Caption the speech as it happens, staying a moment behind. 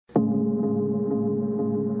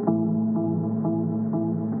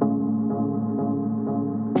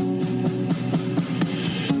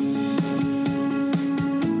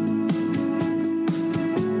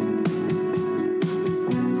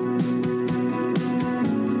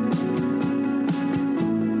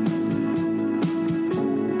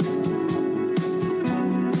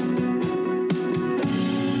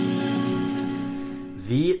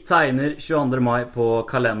tegner 22. mai på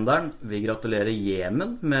kalenderen. Vi gratulerer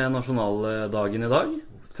Jemen med nasjonaldagen i dag.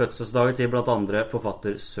 Fødselsdag til blant andre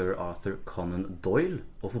forfatter Sir Arthur Conan Doyle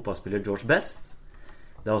og fotballspiller George Best.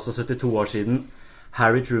 Det er også 72 år siden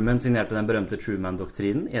Harry Truman signerte den berømte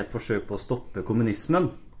Truman-doktrinen i et forsøk på å stoppe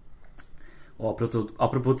kommunismen. Og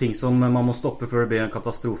apropos ting som man må stoppe før det blir en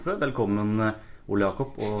katastrofe. Velkommen Ole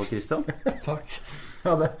Jakob og Christian. Takk.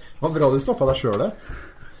 Ja, det var bra du stoppet deg selv der.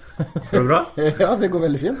 Går det bra? Ja, det går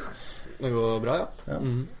veldig fint. Det går bra, ja.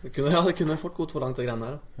 Det kunne fort gått for langt det greiene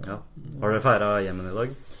her. Ja. Har dere feiret Jemen i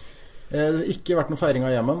dag? Det har ikke vært noen feiring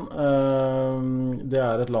av Jemen. Det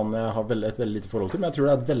er et land jeg har et veldig lite forhold til, men jeg tror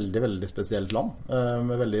det er et veldig, veldig spesielt land,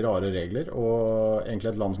 med veldig rare regler, og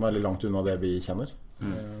egentlig et land som er veldig langt unna det vi kjenner.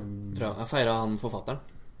 Jeg feiret han forfatteren,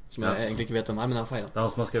 som jeg egentlig ikke vet hvem er, men jeg feiret. Det er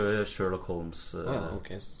han som har skrevet Sherlock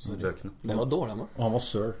Holmes-bøkene. Det var dårlig, man. Og han var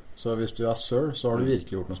sir, så hvis du er sir, så har du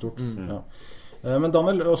virkelig gjort noe stort. Ja. Men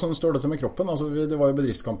Daniel, hvordan står det til med kroppen? Altså, det var jo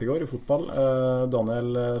bedriftskamp i går i fotball. Daniel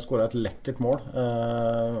skåret et lekkert mål.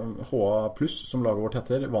 HA+, som laget vårt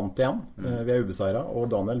heter, vant igjen. Vi er ubeseiret. Og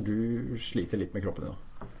Daniel, du sliter litt med kroppen i dag.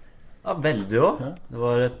 Ja, veldig også. Ja. Det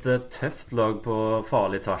var et tøft lag på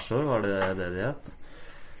farlig tversår, var det det het.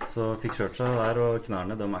 Så fikk kjørt seg der, og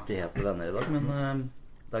knærne, de er ikke helt til venner i dag, men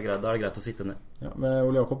da er det greit å sitte ned. Ja, men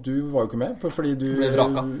Ole Jakob, du var jo ikke med, fordi du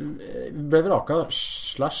ble vraka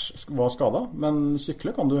 / var skadet, men sykle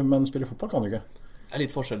kan du, men spille fotball kan du ikke. Det er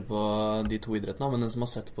litt forskjell på de to idrettene, men den som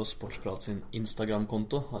har sett på Sportsprat sin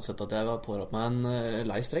Instagram-konto har sett at jeg var pådratt meg en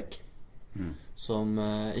lei strekk. Som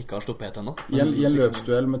ikke har sluppet ennå. I en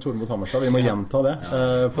løpsduell med Tormod Hammerstad. Vi må gjenta det.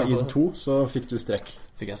 På ID 2 så fikk du strekk.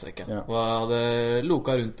 Fikk jeg strekk, ja. Og jeg hadde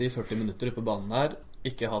loket rundt i 40 minutter på banen der.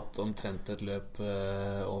 Ikke hatt omtrent et løp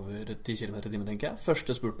over 10 km i timen, tenker jeg.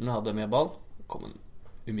 Første spurten jeg hadde med ball, kom den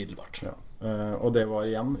umiddelbart. Ja. Og det var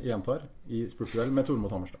gjentar i spurtduell med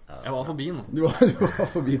Tormod Hammerstad. Jeg var forbi nå. Du var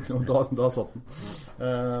forbi nå, da satt den.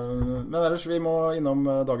 Men ellers, vi må innom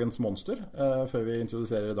dagens monster før vi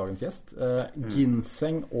introduserer dagens gjest.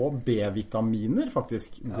 Ginseng og B-vitaminer,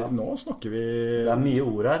 faktisk. Ja. Nå snakker vi... Det er mye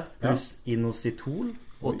ord her, pluss inositol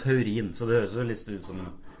og taurin, så det høres jo litt ut som...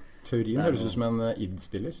 Taurin høres ut som en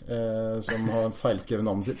id-spiller som har feilskrevet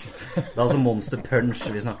navnet sitt. Det er altså Monster Punch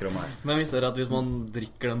vi snakker om her. Men visste dere at hvis man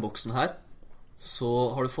drikker den boksen her, så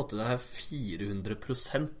har du fått i deg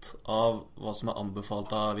 400% av hva som er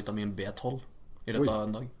anbefalt av vitamin B12 i løpet av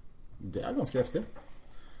en dag? Det er ganske heftig.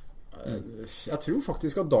 Jeg tror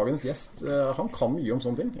faktisk at dagens gjest han kan mye om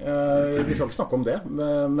sånne ting. Vi skal ikke snakke om det,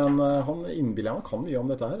 men han innbiller han kan mye om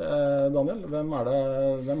dette her. Daniel, hvem er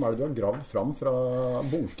det du har gravd fram fra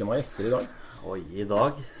bunken av gjester i dag? I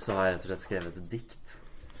dag så har jeg rett og slett skrevet et dikt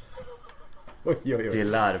Oi.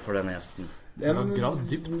 til ære for denne gjesten. Det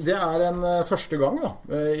er en første gang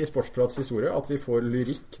i Sportsprats historie at vi får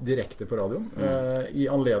lyrikk direkte på radioen. I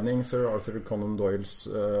anledning Sir Arthur Conan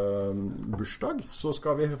Doyles bursdag så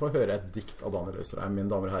skal vi få høre et dikt av Daniel Østerheim,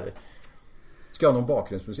 mine damer og herrer. Skal jeg ha noen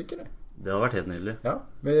bakgrunnsmusikk, eller? Det hadde vært helt nydelig. Ja,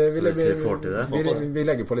 vi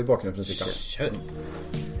legger på litt bakgrunnsmusikk her. Kjør!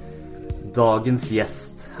 Dagens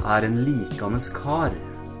gjest er en likende kar.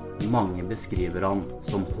 Mange beskriver han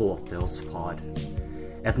som HT hos far.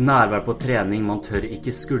 Et nærvær på trening, man tør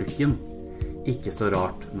ikke skulken. Ikke så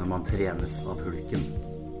rart når man trenes av hulken.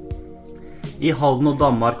 I Halden og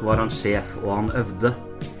Danmark var han sjef, og han øvde,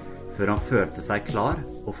 før han følte seg klar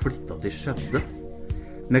og flyttet til Skjødde.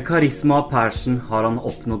 Med karisma og passion har han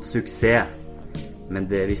oppnådd suksess. Men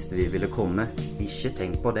det visste vi ville komme, ikke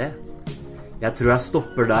tenk på det. Jeg tror jeg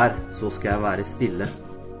stopper der, så skal jeg være stille.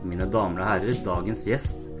 Mine damer og herrer, dagens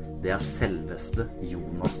gjest, det er selveste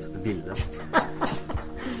Jonas Wille.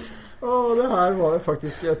 Det her var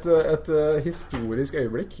faktisk et historisk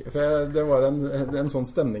øyeblikk. For det var en sånn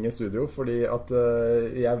stemning i studio, fordi at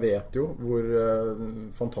jeg vet jo hvor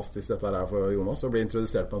fantastisk dette er for Jonas å bli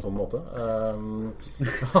introdusert på en sånn måte.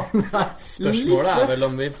 Spørsmålet er vel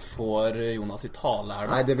om vi får Jonas i tale her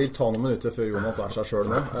da. Nei, det vil ta noen minutter før Jonas er seg selv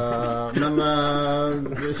nå. Men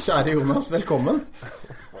kjære Jonas, velkommen.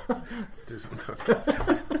 Tusen takk.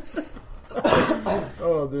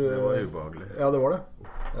 Det var ubehagelig. Ja, det var det.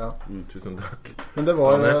 Ja. Tusen takk. Men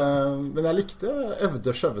jeg likte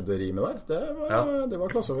øvde-skjøvde-rimet der. Det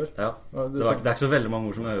var klasse over. Ja. Det er ikke så veldig mange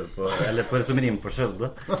ord som øver på, eller som rimer på skjøvde.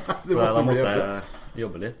 Så da måtte jeg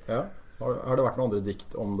jobbe litt. Ja. Har det vært noen andre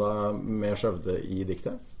dikt om deg med skjøvde i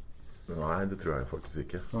diktet? Nei, det tror jeg faktisk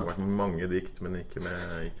ikke. Det har vært mange dikt, men ikke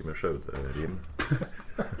med skjøvde-rim.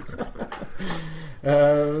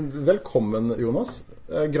 Velkommen, Jonas.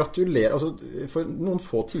 Gratulerer. Altså, for noen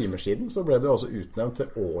få timer siden så ble du altså utnevnt til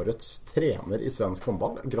årets trener i svensk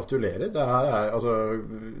håndball. Gratulerer. Det her altså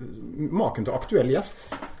maken til aktuell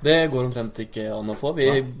gjest. Det går omtrent ikke an å få. Vi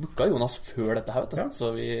booka Jonas før dette her, vet du. Ja.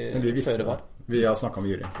 Så Men vi visste det. Vi har snakket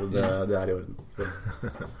med jury, så det er i orden. Så.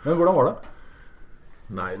 Men hvordan var det?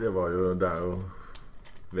 Nei, det er jo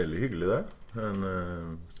veldig hyggelig det.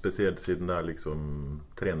 Spesielt siden det liksom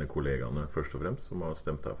trenerkollegene først og fremst som har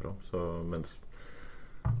stemt herfra.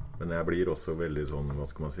 Men jeg blir også veldig sånn, hva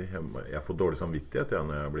skal man si, jeg får dårlig samvittighet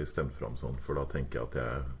når jeg blir stemt fram sånn, for da tenker jeg at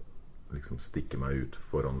jeg liksom stikker meg ut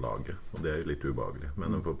foran laget, og det er litt ubehagelig.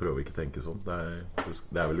 Men jeg får prøve å ikke tenke sånn. Det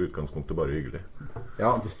er vel utgangspunktet bare hyggelig.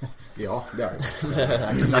 Ja, det er det. Det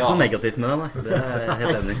er ikke noe negativt med det, nei. Det er jeg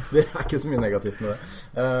helt enig. Det er ikke så mye negativt med det.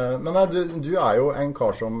 Men nei, du er jo en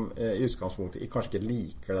kar som i utgangspunktet kanskje ikke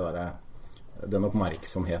liker det der, den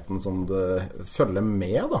oppmerksomheten som det følger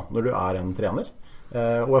med da, når du er en trener.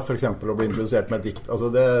 Og for eksempel å bli introdusert med et dikt.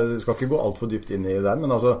 Altså du skal ikke gå alt for dypt inn i det der,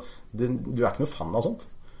 men altså, du er ikke noe fan av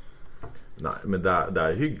sånt. Nei, men det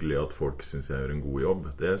er hyggelig at folk synes jeg gjør en god jobb.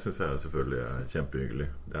 Det synes jeg selvfølgelig er kjempehyggelig.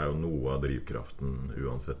 Det er jo noe av drivkraften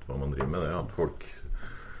uansett hva man driver med, det at folk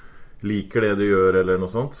liker det du gjør eller noe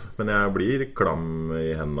sånt. Men jeg blir klam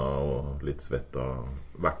i hendene og litt svett av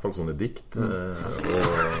i hvert fall sånne dikt.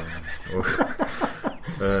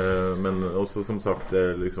 Men også som sagt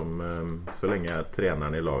liksom, så lenge jeg er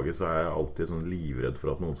treneren i laget, så er jeg alltid sånn livredd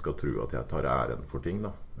for at noen skal tro at jeg tar æren for ting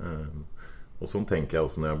da. Og sånn tenker jeg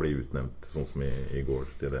også når jeg blir utnevnt sånn som i går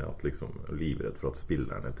til det, at liksom livredd for at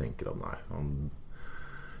spillerne tenker at nei, han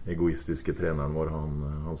egoistiske treneren vår,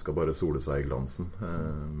 han skal bare sole seg i glansen.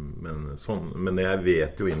 Men jeg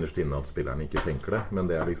vet jo innerst inne at spillerne ikke tenker det, men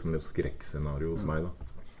det er liksom et skrekkscenario hos meg da.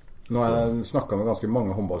 Nå har jeg snakket med ganske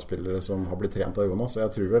mange håndballspillere som har blitt trent av Jonas, og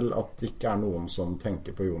jeg tror vel at det ikke er noen som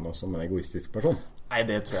tenker på Jonas som en egoistisk person. Nei,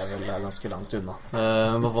 det tror jeg vel er ganske langt unna.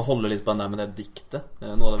 Man får holde litt på den der med det diktet.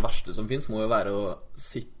 Noe av det verste som finnes må jo være å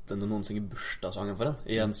sitte når noen synger bursdagssangen for en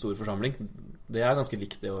i en stor forsamling. Det er ganske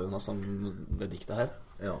likt det, Jonas, som det diktet her.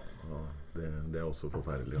 Ja, det er også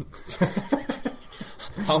forferdelig.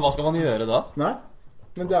 Hva skal man gjøre da? Nei,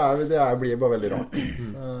 men det blir bare veldig rart.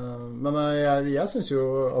 Men jeg synes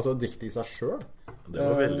jo altså diktet i seg selv det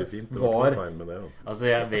var veldig fint. Det var feil med det altså,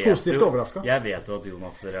 positivt overrasket. Jeg vet jo at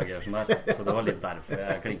Jonas reagerer sånn der, så det var litt derfor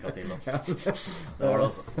jeg klinket til da. Det var det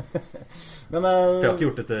altså. Men, jeg har ikke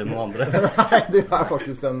gjort det til noen andre. Nei, du er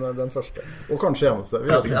faktisk den første. Og kanskje eneste.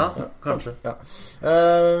 Ja, kanskje. Ja.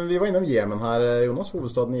 Vi var innom Jemen her, Jonas.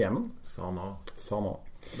 Hovedstaden i Jemen. Sanaa.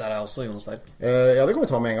 Der er også Jonas sterk. Ja, det kan vi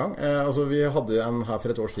ta med en gang. Altså, vi hadde her for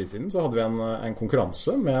et års tid siden, så hadde vi en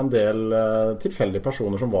konkurranse med en del tilfeldige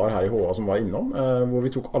personer som var her i HA, som var innom, hvor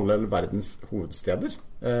vi tok alle verdens hovedsteder.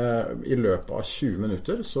 I løpet av 20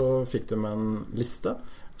 minutter så fikk de en liste.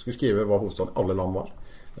 Skulle skrive hva hovedstaden i alle land var.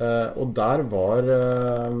 Og der var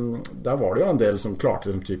det jo en del som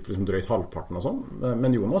klarte liksom drøyt halvparten og sånn.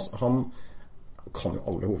 Men Jonas, han kan jo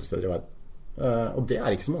alle hovedsteder i verden. Og det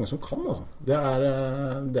er ikke så mange som kan altså. Det er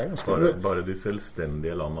ganske bare de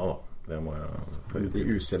selvstendige landene da. Det må jeg de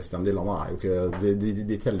uselvstendige landene er jo ikke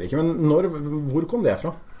de teller ikke. Men hvor kom det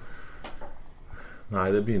fra? Nei,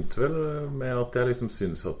 det begynte vel med at jeg liksom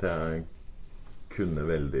synes at jeg kunne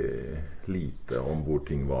veldig lite om hvor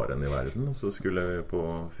ting var enn i verden. Så skulle jeg på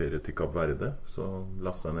ferie til Kapp Verde, så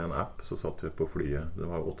lastet jeg ned en app, så satt vi på flyet,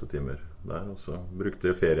 det var 8 timer der, og så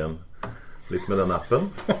brukte jeg ferien litt med den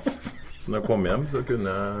appen. Så når jeg kom hjem, så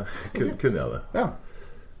kunne jeg det. Ja.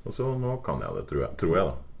 Og så nå kan jeg det, tror jeg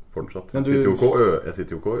da, fortsatt. Jeg sitter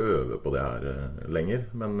jo ikke og øver på det her lenger,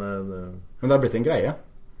 men det har blitt en greie?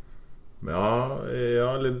 Ja,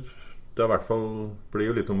 det er i hvert fall blir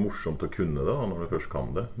jo litt morsomt å kunne det da, når du først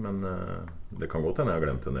kan det. Men det kan godt hende jeg har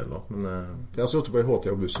glemt en del da. Jeg har sittet på i HT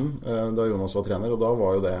og bussen da Jonas var trener, og da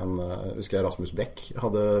var jo det husker jeg Rasmus Beck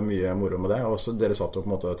hadde mye moro med det. Og så dere satt og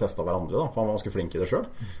på en måte testet hverandre da, for han var ganske flink i det selv.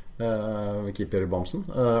 Keeper-bamsen.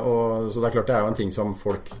 Så det er klart det er jo en ting som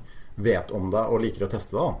folk vet om deg og liker å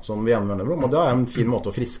teste da, som vi gjenvender om. Og det er en fin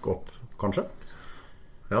måte å friske opp, kanskje.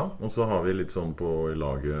 Ja, og så har vi litt sånn på i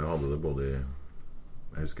laget, hadde det både i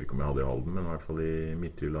jeg husker ikke om jeg hadde i Halden, men i hvert fall i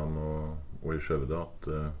Midtjylland og i Skjøvde at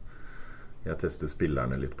jeg tester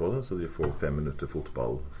spillerne litt på det, så de får 5 minutter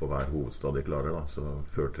fotball for hver hovedstad de klarer da, så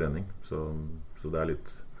før trening. Så det er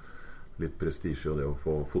litt prestisje og det å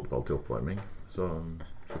få fotball til oppvarming. Så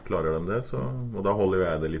klarer de det, og da holder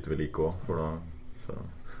jeg det litt ved like også.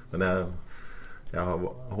 Men jeg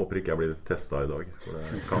håper ikke jeg blir testet i dag, for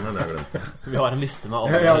det kan hende jeg glemte. Vi har en liste med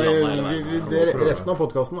alle landene. Resten av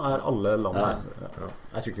podcasten er alle landene. Ja.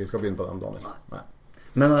 Jeg tror ikke vi skal begynne på den, Daniel. Nei.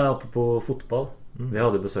 Men apropos fotball, Vi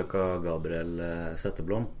hadde besøk av Gabriel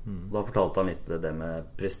Setteblom. Da fortalte han litt det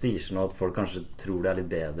med prestisjen, og at folk kanskje tror det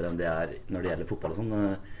litt bedre enn det når det gjelder fotball og sånn.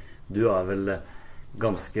 Du har vel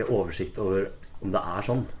ganske oversikt over om det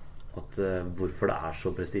sånn at hvorfor det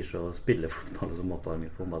så prestisje å spille fotball, og så måtte ha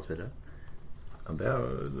mye på håndballspillere? Ja,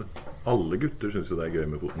 alle gutter synes jo det gøy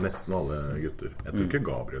med fotball. Nesten alle gutter. Jeg tror ikke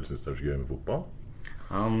Gabriel synes det så gøy med fotball.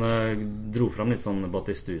 Han dro fram litt sånn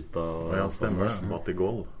Batistuta og ja, stemmer det,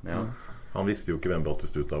 Batigol. Ja. Han visste jo ikke hvem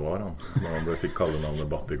Batistuta var, når han fikk kallenavnet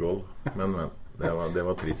Batigol. Men det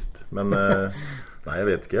var trist. Men nei, jeg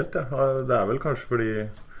vet ikke helt det vel kanskje fordi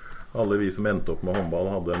alle vi som endte opp med håndball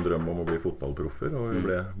hadde en drøm om å bli fotballproffer, og vi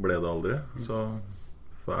ble det aldri. Så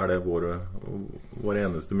det vår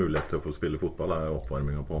eneste mulighet til å få spille fotball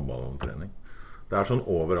oppvarmingen på håndball og trening. Det sånn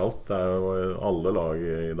overalt. Det jo alle lag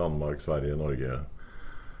i Danmark, Sverige, Norge,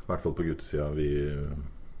 i hvert fall på guttesiden, vi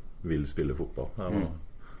vil spille fotball.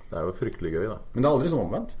 Det jo fryktelig gøy, da. Men det aldri sånn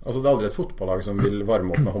omvendt? Altså, det aldri et fotballag som vil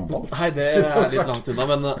varme opp med håndball? Nei, det litt langt unna,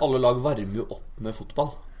 men alle lag varmer jo opp med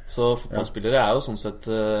fotball. Så fotballspillere jo sånn sett,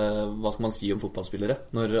 hva skal man si om fotballspillere,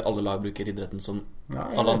 når alle lag bruker idretten som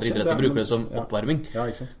alle andre idretter bruker det som oppvarming. Ja,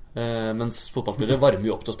 ikke sant. Mens fotballspillere varmer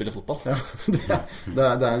jo opp til å spille fotball. Ja,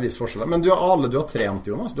 det en viss forskjell. Men du har trent,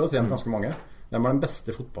 Jonas. Du har trent ganske mange. Hvem den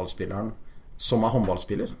beste fotballspilleren som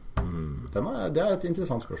håndballspiller? Det et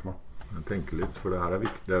interessant spørsmål. Jeg tenker litt, for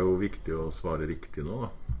det jo viktig å svare riktig nå,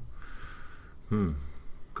 da.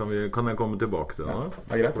 Kan jeg komme tilbake til det da? Ja,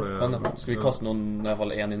 det greit. Skal vi kaste noen, i hvert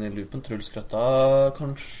fall en inn i loopen? Truls Grøtta,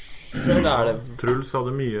 kanskje? Truls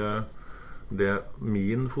hadde mye det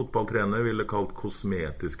min fotballtrener ville kalt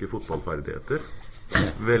kosmetiske fotballferdigheter.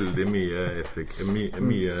 Veldig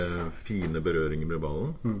mye fine berøringer med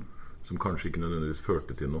ballen, som kanskje ikke nødvendigvis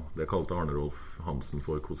førte til noe. Det kalte Arne Rolf Hansen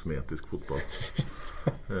for kosmetisk fotball.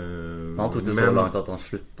 Han tok det så langt at han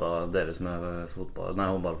sluttet deres med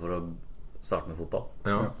håndball for å starte med fotball.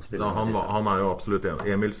 Ja, han jo absolutt en.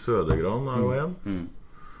 Emil Sødegran jo en.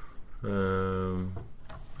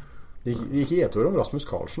 Det gikk i et år om Rasmus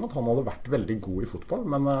Karlsen at han hadde vært veldig god i fotball,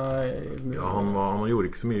 men ja, han gjorde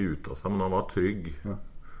ikke så mye ut av seg, men han var trygg.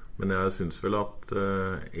 Men jeg synes vel at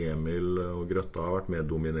Emil og Grøtta har vært mer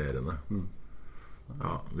dominerende.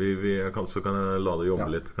 Ja, så kan jeg la det jobbe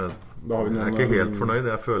litt. Jeg ikke helt fornøyd.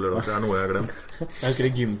 Jeg føler at det noe jeg har glemt. Jeg husker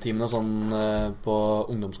i gymtimene sånn, på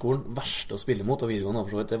ungdomsskolen. Verste å spille mot, og videregående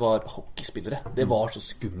overfor, det var hockeyspillere. Det var så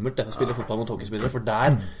skummelt å spille fotball mot hockeyspillere, for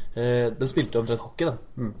der de spilte jo omtrent hockey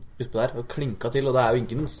utpå der, og klinka til. Og det jo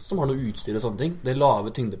ingen som har noe utstyr og sånne ting. Det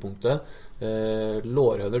lave tyngdepunktet,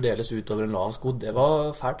 lårhøner deles ut over en lav sko. Det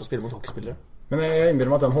var fælt å spille mot hockeyspillere. Men jeg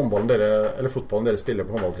innbiller meg at den håndballen eller fotballen dere spiller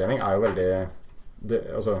på håndballtrening jo veldig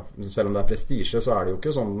altså, selv om det prestisje, så det jo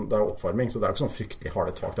ikke sånn, det jo oppvarming, så det jo ikke sånn fryktelig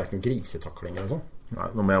harde tak, det ikke noen grisetakling eller sånn. Nei,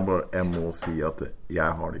 jeg må si at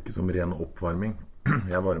jeg har det ikke som ren oppvarming.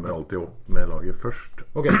 Jeg varmer alltid opp med laget først,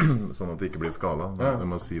 sånn at det ikke blir skadet. Jeg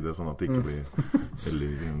må si det sånn at det ikke blir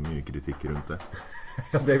veldig mye kritikk rundt det.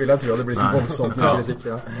 Det vil jeg tro, det blir så voldsomt mye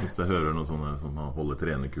kritikk. Hvis jeg hører noen sånne som holder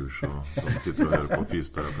trenerkurs og som sitter og hører på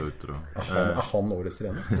fysioterapeuter han årets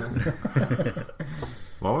trener?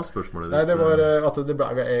 Hva var spørsmålet ditt? Nei, det var at det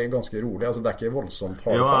ble ganske rolig. Altså, det ikke voldsomt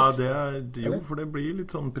hardt tak. Jo, for det blir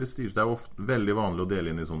litt sånn prestisje. Det ofte veldig vanlig å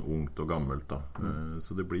dele inn i sånn ungt og gammelt da.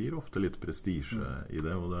 Så det blir ofte litt prestisje i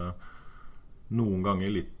det. Og det noen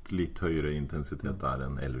ganger litt høyere intensitet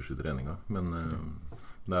enn ellers i treninga. Men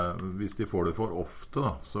hvis de får det for ofte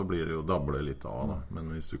da, så blir det jo dabler litt av da.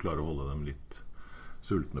 Men hvis du klarer å holde dem litt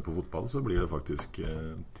sultne på fotball, så blir det faktisk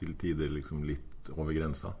til tider liksom litt over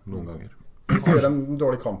grensa noen ganger. Hvis du gjør en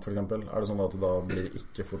dårlig kamp for eksempel, det sånn at da blir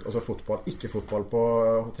ikke fotball på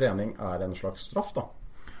trening en slags straff da?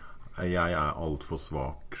 Jeg alt for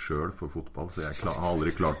svak selv for fotball, så jeg har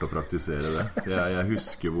aldri klart å praktisere det. Jeg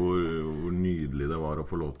husker hvor nydelig det var å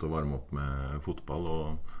få lov til å varme opp med fotball,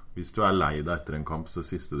 og hvis du lei deg etter en kamp, så det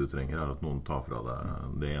siste du trenger at noen tar fra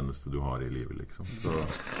deg det eneste du har i livet liksom.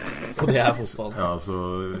 Og det fotball. Ja, så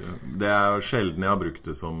det sjelden jeg har brukt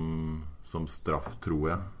det som straff, tror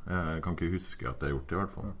jeg. Jeg kan ikke huske at jeg har gjort det i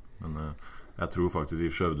hvert fall. Men jeg tror faktisk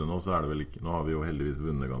i Skjøvde nå, så det vel ikke, nå har vi jo heldigvis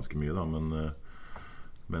vunnet ganske mye da,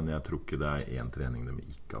 men jeg tror ikke det en trening de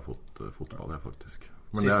ikke har fått fotball faktisk.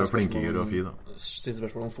 Men det jo flinke geografi da. Siste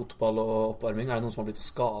spørsmål om fotball og oppvarming. Det noen som har blitt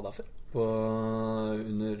skadet før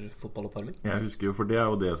under fotballoppvarming? Jeg husker jo, for det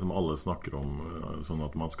jo det som alle snakker om, sånn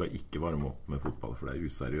at man skal ikke varme opp med fotball, for det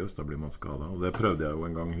useriøst, da blir man skadet. Og det prøvde jeg jo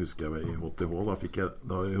en gang, husker jeg, i HTH.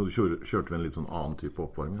 Da kjørte vi en litt sånn annen type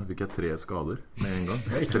oppvarming. Da fikk jeg 3 skader med en gang.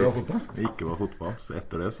 Ikke var fotball. Så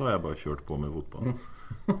etter det så har jeg bare kjørt på med fotball.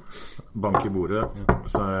 Bank i bordet,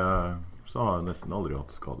 så har jeg nesten aldri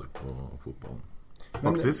hatt skader på fotballen.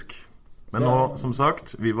 faktisk. Men nå, som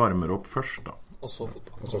sagt, vi varmer opp først da. Og så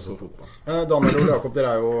fotball. Daniel og Jakob,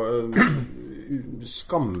 dere er jo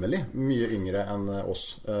skammelig mye yngre enn oss.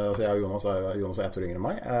 Altså jeg og Jonas er 1 år yngre enn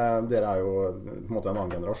meg. Dere er jo på en måte en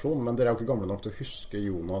annen generasjon, men dere er jo ikke gamle nok til å huske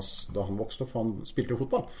Jonas da han vokste opp, for han spilte jo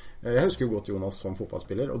fotball. Jeg husker jo godt Jonas som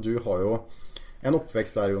fotballspiller, og du har jo en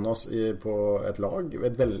oppvekst der, Jonas, på et lag,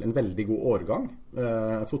 en veldig god årgang,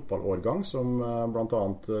 fotballårgang, som blant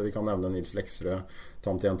annet, vi kan nevne Nils Leksrød,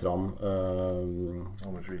 Tantien Tran,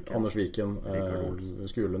 Anders Viken,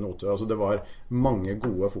 Skule Note, altså det var mange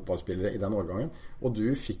gode fotballspillere i den årgangen, og du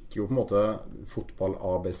fikk jo på en måte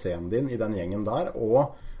fotball-ABC-en din i den gjengen der,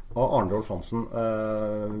 og av Arne Rolf Hansen,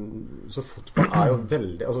 så fotball er jo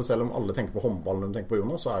veldig, altså selv om alle tenker på håndball når de tenker på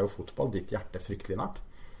Jonas, så er jo fotball ditt hjerte fryktelig nært.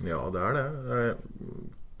 Ja, det er det.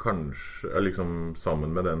 Kanskje liksom sammen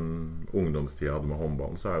med den ungdomstiden jeg hadde med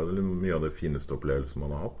håndballen, så er det mye av det fineste opplevelsen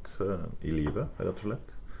man har hatt i livet, rett og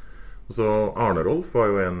slett. Og så Arne Rolf var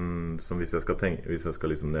jo en som hvis jeg skal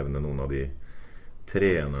liksom nevne noen av de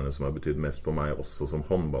trenerne som har betydd mest for meg også som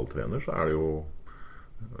håndballtrener, så er det jo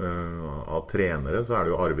av trenere så er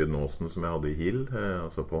det jo Arvid Nåsen som jeg hadde i Hill,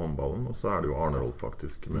 altså på håndballen, og så er det jo Arne Rolf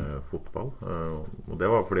faktisk med fotball. Og det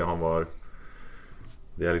var fordi han var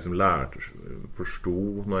det jeg liksom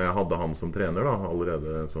forstod når jeg hadde han som trener da,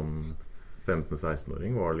 allerede som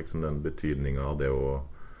 15-16-åring, var liksom den betydningen av det å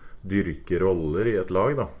dyrke roller i et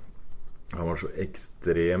lag da. Han var så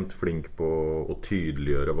ekstremt flink på å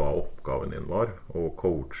tydeliggjøre hva oppgaven din var, og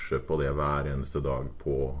coache på det hver eneste dag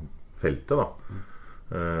på feltet da.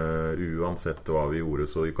 Uansett hva vi gjorde,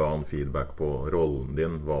 så ga han feedback på rollen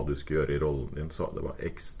din, hva du skulle gjøre i rollen din, så det var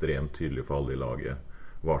ekstremt tydelig for alle i laget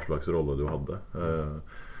hva slags rolle du hadde.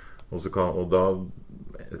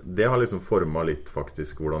 Det har liksom formet litt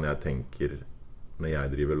faktisk hvordan jeg tenker når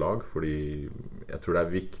jeg driver lag, fordi jeg tror det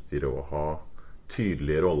er viktigere å ha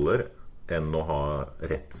tydelige roller enn å ha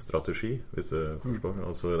rett strategi, hvis du forstår.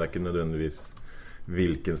 Altså, det er ikke nødvendigvis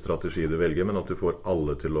hvilken strategi du velger, men at du får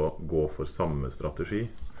alle til å gå for samme strategi,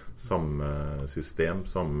 samme system,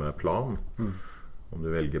 samme plan. Om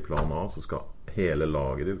du velger plan A, så skal hele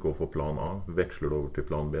laget ditt gå for plan A. Veksler du over til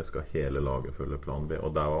plan B, skal hele laget følge plan B.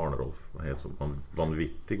 Og der var Arne Rolf helt sånn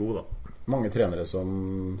vanvittig god da. Mange trenere som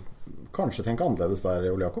kanskje tenker annerledes der,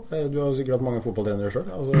 Ole Jakob. Du har sikkert hatt mange fotballtrenere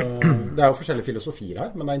selv. Altså, det er jo forskjellige filosofier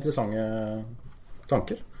her, men det er interessante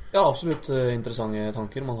tanker. Ja, absolutt interessante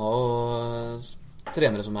tanker. Man har jo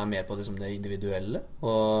trenere som er med på liksom det individuelle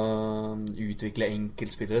og utvikle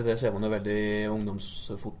enkeltspillere. Det ser man jo veldig i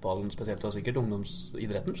ungdomsfotballen spesielt, og sikkert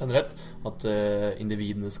ungdomsidretten generelt, at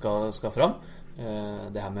individene skal fram.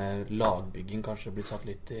 Det her med lagbygging kanskje blir satt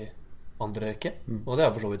litt i andre rekke, og det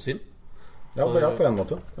er for så vidt synd. Ja, det er på en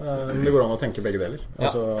måte. Men det går an å tenke begge deler.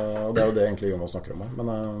 Altså, og det er jo det egentlig Jonas snakker om her. Men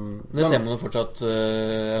det ser man jo fortsatt.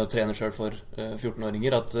 Jeg er jo trener selv for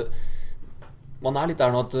 14-åringer, at man er litt der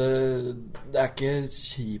nå at det er ikke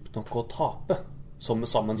kjipt nok å tape sammen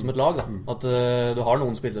som et lag da. At du har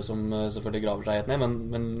noen spillere som selvfølgelig graver seg helt ned,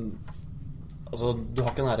 men altså, du har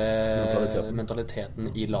ikke den her mentaliteten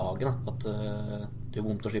i laget da. At det er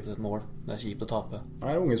vondt å slippe til et mål, det er kjipt å tape.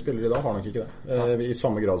 Nei, unge spillere i dag har nok ikke det i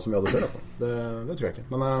samme grad som vi hadde før. Det tror jeg ikke.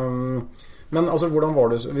 Men altså, hvordan var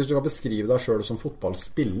det, hvis du kan beskrive deg selv som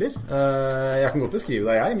fotballspiller? Jeg kan godt beskrive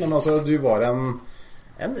deg jeg, men altså, du var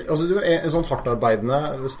du er en sånn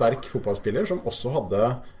hardtarbeidende, sterk fotballspiller som også hadde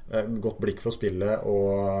godt blikk for spillet,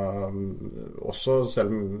 og også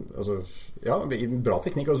selv altså, ja, bra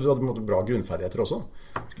teknikk, altså, du hadde på en måte bra grunnferdigheter også.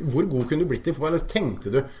 Hvor god kunne du blitt i fotball? Eller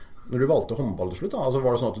tenkte du, når du valgte håndball til slutt da? Altså,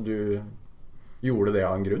 var det sånn at du gjorde det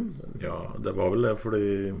av en grunn? Ja, det var vel det, fordi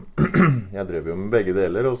jeg drev jo med begge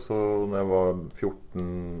deler, og så når jeg var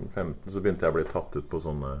 14-15 så begynte jeg å bli tatt ut på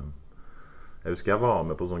sånne. Jeg husker jeg var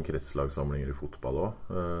med på sånne kretslagssamlinger i fotball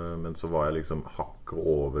også, men så var jeg liksom hakket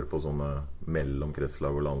over på sånne mellom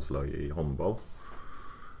kretslag og landslag i håndball,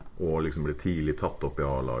 og liksom ble tidlig tatt opp i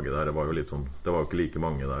A-laget der. Det var jo litt sånn, det var jo ikke like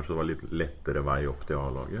mange der, så det var litt lettere vei opp til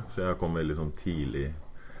A-laget. Så jeg kom veldig sånn tidlig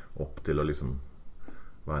opp til å liksom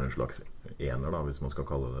være en slags ener da, hvis man skal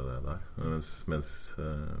kalle det der.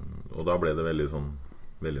 Og da ble det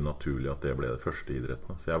veldig naturlig at det ble det første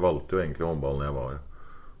idretten. Så jeg valgte jo egentlig håndballen jeg var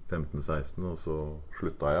 15-16, og så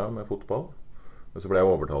sluttet jeg med fotball. Men så ble jeg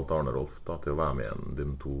overtalt av Arne Rolf da, til å være med igjen de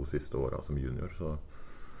 2 siste årene som junior. Så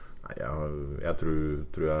nei, jeg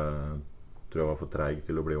tror jeg var for treig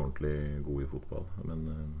til å bli ordentlig god i fotball. Men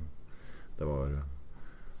det var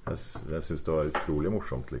jeg synes det var utrolig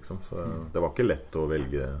morsomt liksom. Så det var ikke lett å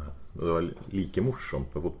velge. Det var like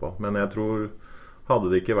morsomt med fotball. Men jeg tror hadde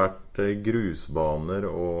det ikke vært grusbaner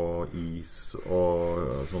og is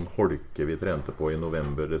og sånn holke vi trente på i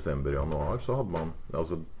november, desember, januar, så hadde man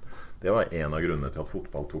det var en av grunnene til at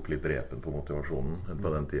fotball tok litt repen på motivasjonen på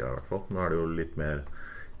den tida i hvert fall. Nå det jo litt mer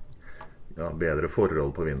bedre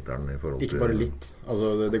forhold på vinteren i forhold til... Ikke bare litt.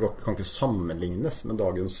 Det kan ikke sammenlignes med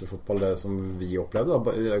dagens fotball, det som vi opplevde.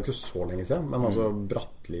 Det jo ikke så lenge siden, men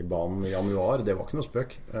Brattelibanen i januar, det var ikke noe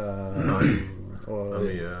spøk.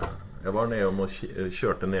 Jeg var nede og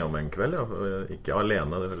kjørte nedom en kveld, ikke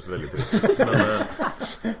alene, det høres veldig trist ut,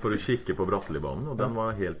 men for å kikke på Brattelibanen, og den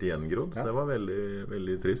var helt igjengrodd, så det var veldig,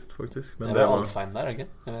 veldig trist faktisk. Men det var Alfheim der, ikke?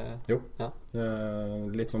 Jo,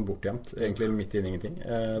 litt sånn bortgjemt, egentlig midt i ingenting.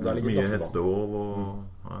 Mye hestehov, og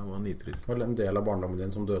det var nitrist. Var det en del av barndommen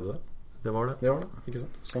din som døde der? Det var det. Det var det, ikke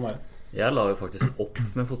sant? Sånn det. Jeg la jo faktisk opp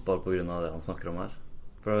med fotball på grunn av det han snakker om her.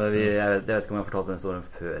 For jeg vet ikke om jeg har fortalt den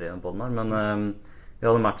historien før i den podden her, men... Vi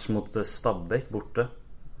hadde match mot Stabæk borte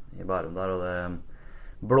i Bærum der, og det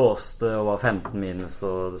blåste og var 15 minus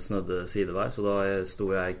og det snødde sideveis, så da sto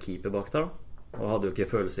jeg keeper bak der og hadde jo ikke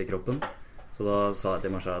følelse i kroppen, så da sa jeg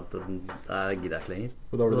til meg selv at det gidder jeg ikke lenger.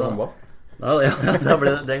 Og da ble det håndball? Ja,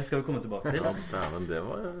 det skal vi komme tilbake til. Ja, men det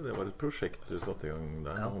var et prosjekt du satte i gang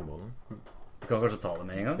der, håndballen. Vi kan kanskje ta det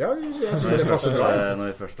med en gang. Ja, jeg synes det passer bra.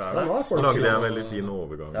 Når vi først der. Så lagde jeg en veldig fin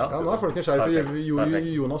overgang. Ja, nå folk nysgjerrig, for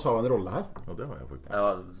Jonas har en rolle her. Ja, det har jeg faktisk. Ja,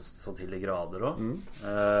 så til de grader også.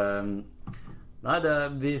 Nei,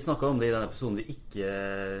 vi snakket om det i den episoden vi ikke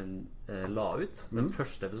la ut. Den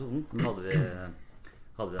første episoden hadde vi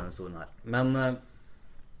den historien her. Men...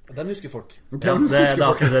 den husker folk. Ja, det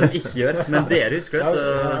akkurat det den ikke gjør, men dere husker det.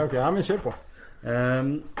 Ok, men kjør på.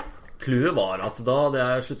 Clouet var at da hadde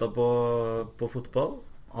jeg sluttet på fotball.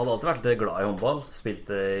 Hadde alltid vært glad i håndball.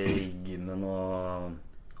 Spilte i gymmen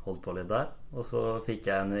og holdt på litt der. Og så fikk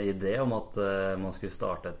jeg en idé om at man skulle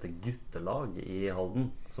starte et guttelag i Halden.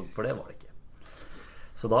 For det var det ikke.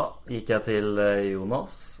 Så da gikk jeg til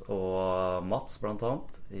Jonas og Mats blant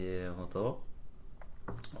annet i HTH.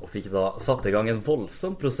 Og fikk da satt i gang en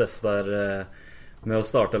voldsom prosess der med å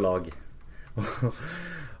starte lag.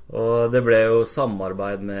 Og det ble jo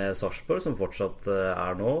samarbeid med Sarpsborg, som fortsatt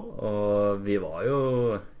nå. Og vi var jo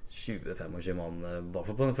 20-25 mann, i hvert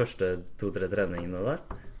fall på de første 2-3 treningene der,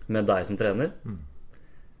 med deg som trener.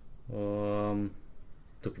 Og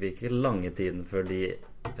tok vi ikke lange tiden før de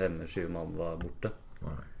 5-7 mann var borte.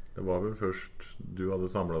 Nei, det var vel først du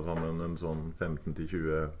hadde samlet sammen en sånn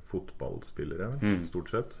 15-20 fotballspillere,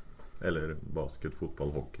 stort sett. Eller basket,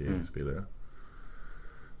 fotball, hockeyspillere.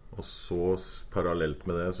 Og så parallelt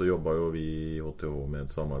med det så jobbet jo vi i HTH med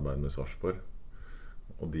et samarbeid med Sarpsborg.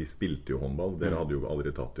 Og de spilte jo håndball. Dere hadde jo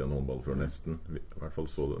aldri tatt i en håndball før nesten. I hvert fall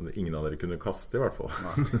så det. Ingen av dere kunne kaste i hvert fall.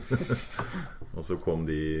 Og så kom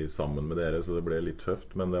de sammen med dere, så det ble litt tøft.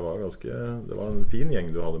 Men det var en fin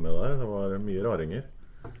gjeng du hadde med der. Det var mye raringer.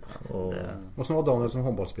 Hvordan var Daniel som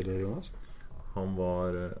håndballspiller, Jonas?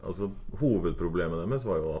 Hovedproblemet deres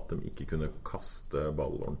var jo at de ikke kunne kaste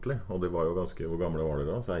ball ordentlig. Og det var jo ganske, hvor gamle var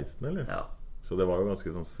dere da? 16 eller? Ja. Så det var jo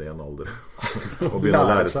ganske sånn sen alder å begynne å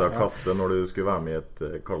lære seg å kaste når du skulle være med i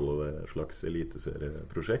et, kalle det slags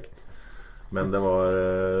eliteserieprosjekt. Men det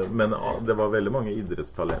var veldig mange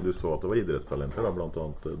idrettstalenter. Du så at det var idrettstalenter da, blant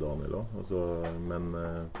annet Daniel også. Men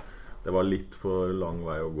det var litt for lang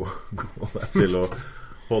vei å gå der til å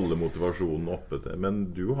holde motivasjonen oppe til.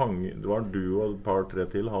 Men du og et par-tre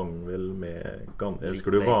til hang vel med. Jeg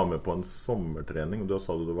husker du var med på en sommertrening, og da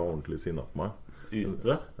sa du var ordentlig sinnet på meg.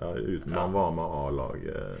 Ute? Ja, uten man var med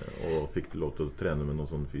A-laget og fikk lov til å trene med noen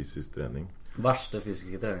sånn fysisk trening. Verste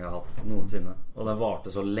fysiske trening jeg har hatt noensinne. Og den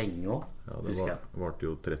varte så lenge også. Ja, det varte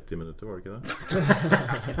jo 30 minutter, var det ikke det?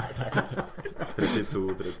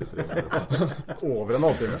 32-33 minutter. Over en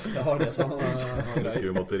halvtime. Jeg har det sånn. Jeg husker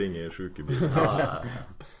vi måtte ringe sykebilen.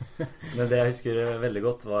 Men det jeg husker veldig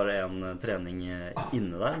godt var en trening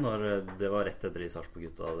inne der, når det var rett etter de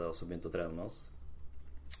Sarpsborg-gutta hadde også begynt å trene med oss.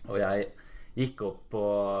 Og jeg gikk opp på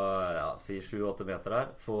si 7-8 meter her,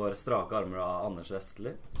 får strake armer av Anders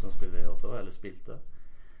Vestli, som spiller i HTH, eller spilte,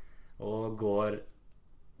 og går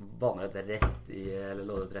vannrett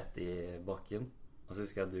rett i bakken. Og så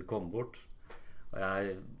husker jeg at du kom bort, og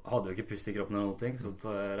jeg hadde jo ikke pust i kroppen eller noen ting,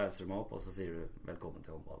 så reiser du meg opp, og så sier du 'velkommen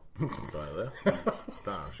til håndball'. Da det?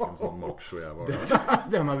 Det ikke en sånn macho jeg var der.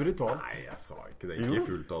 Den brutal. Nei, jeg sa ikke det. Ikke i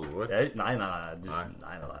fullt alvor. Nei,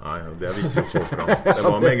 det viktig å få fram.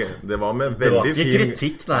 Det var med veldig fin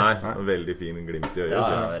kritikk, nei, veldig fin glimt i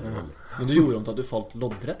øyet. Men du gjorde om til at du falt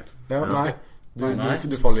loddrett? Ja, nei.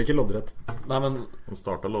 Du faller ikke loddrett. Nei, men han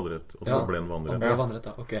startet loddrett, og så ble han vannrett. Ja, vannrett,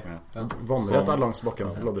 ok. Vannrett langs bakken,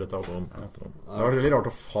 loddrett opp. Det var veldig rart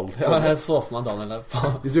å falle til Ja, jeg så for meg Daniel der.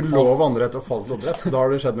 Hvis du lå vannrett og falt loddrett, da har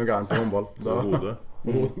det skjedd noe gærent på håndball. På hodet.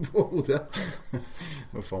 På hodet, ja.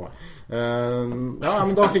 Faen meg. Ja,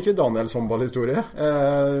 men da fikk vi Daniels håndballhistorie.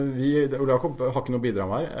 Ole Jakob har ikke noe bidrag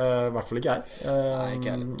her, i hvert fall ikke jeg. Nei, ikke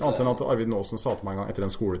jeg. Annet enn at Arvid Nåsen sa til meg en gang etter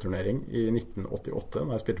en skoleturnering i 1988,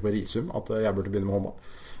 når jeg spilte på Risum, at jeg burde begynne med håndball.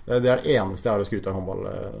 Det er det eneste jeg har å skryte av håndball,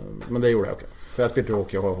 men det gjorde jeg jo ikke. For jeg spilte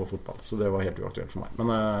hockey og fotball, så det var helt uaktuelt for meg. Men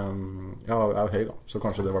jeg er jo høy da, så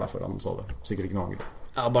kanskje det var derfor han sa det. Sikkert ikke noe annet.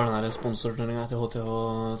 Ja, bare den der sponsorturneringen til HTH.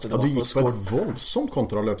 Ja, du gikk på et voldsomt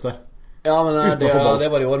kontraløp der. Ja, men det var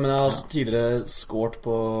i år, men jeg har tidligere skåret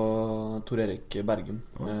på Tor Erik Bergum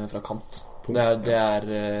fra kant. Det er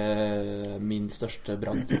min største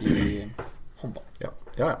brand i håndball.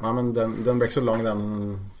 Ja, nei, men den ble ikke så lang,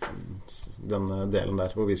 den delen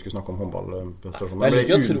der hvor vi skulle snakke om håndballprestasjoner.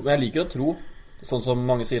 Jeg liker å tro, sånn som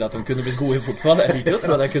mange sier at hun kunne blitt god i fotball. Jeg liker å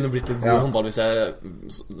tro at jeg kunne blitt litt god i håndball hvis jeg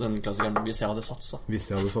hadde satset.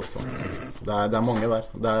 Hvis jeg hadde satset. Det er mange der.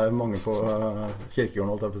 Det er mange på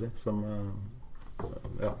kirkegården, holdt jeg på å si, som...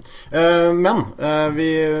 Ja. Men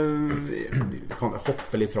vi kan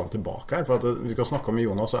hoppe litt fram og tilbake her, for at vi skal snakke om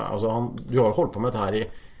Jonas. Altså, du har jo holdt på med dette her i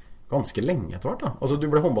ganske lenge etter hvert da. Altså du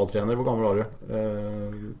ble håndballtrener, hvor gammel var du?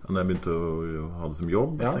 Når jeg begynte å ha det som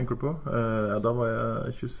jobb, tenker du på? Da var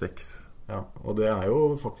jeg 26. Ja, og det er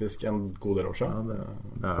jo faktisk en god del år siden. Ja,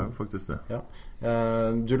 det er jo faktisk det. Ja.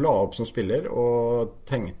 Du la opp som spiller og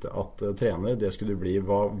tenkte at trener, det skulle du bli.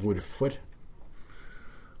 Hvorfor?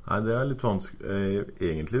 Nei, det er litt vanskelig.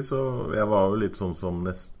 Egentlig så jeg var jo litt sånn som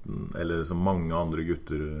nesten, eller som mange andre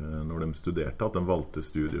gutter når de studerte, at de valgte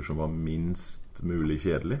studier som var minst mulig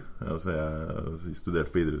kjedelig. Altså jeg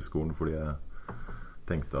studerte på idrettsskolen fordi jeg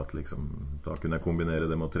tenkte at liksom, da kunne jeg kombinere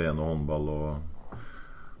det med å trene håndball, og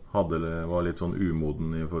var litt sånn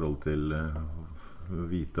umoden i forhold til å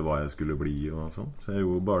vite hva jeg skulle bli og sånn. Så jeg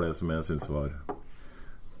gjorde bare det som jeg synes var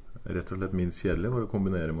rett og slett minst kjedelig, var å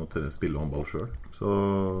kombinere med å spille håndball selv.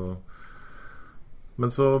 Men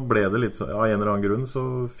så ble det litt av en eller annen grunn så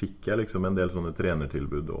fikk jeg liksom en del sånne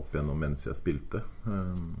trenertilbud opp igjennom mens jeg spilte.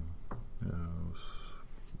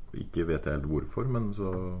 Ikke vet jeg helt hvorfor, men så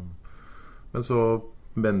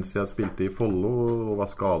mens jeg spilte i Follo og var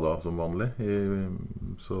skadet som vanlig,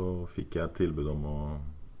 så fikk jeg et tilbud om å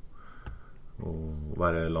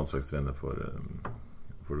være landslagstrener for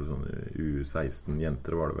sånne U16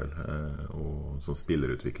 jenter var det vel, og som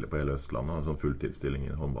spillerutvikler på hele Østlandet, en sånn fulltidsstilling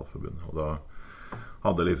i håndballforbundet. Og da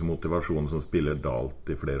hadde liksom motivasjonen som spiller dalt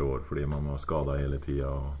i flere år fordi man var skadet hele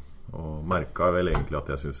tiden, og merket vel egentlig at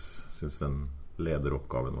jeg synes den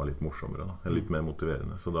lederoppgaven var litt morsommere da, litt mer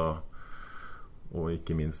motiverende. Så da, og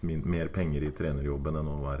ikke minst mer penger i trenerjobben enn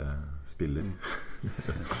å være spiller.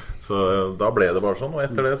 Så da ble det bare sånn, og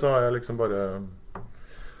etter det så har jeg liksom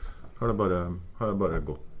har jeg bare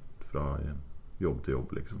gått fra jobb til jobb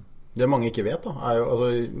liksom. Det mange ikke vet da, er jo, altså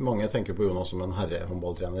mange tenker på Jonas som en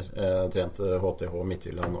herrehåndballtrener, trente HTH,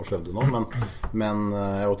 Midtjylland og Skjøvde nå,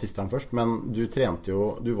 og Tisteren først, men du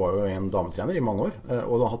var jo en dametrener i mange år,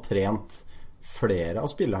 og du har trent flere av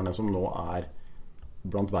spillerne som nå er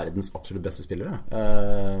blant verdens absolutt beste spillere.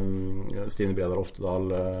 Stine Bredal Oftedal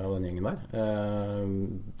og den gjengen der.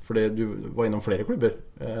 Fordi du var innom flere klubber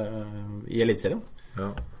i Elitserien. Ja.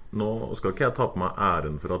 Nå skal ikke jeg ta på meg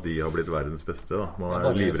æren for at de har blitt verdens beste da. Man er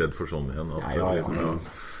jo livredd for sånn igjen at, ja.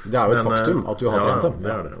 Det er jo et faktum at du har trent dem. Ja,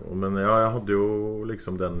 det er det. Men ja, jeg hadde jo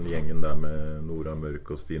liksom den gjengen der med Nora Mørk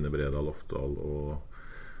og Stine Bredal Oftedal og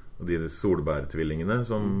de Solberg-tvillingene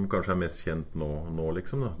som kanskje er mest kjent nå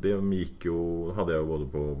liksom da. De gikk jo, hadde jeg jo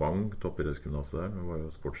både på Vang, toppidrettsgymnaset der, jeg var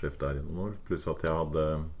jo sportssjef der i noen år, pluss at jeg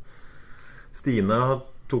hadde Stine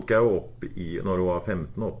tok jeg jo opp når hun var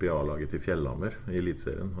 15 opp i A-laget til Fjellhammer i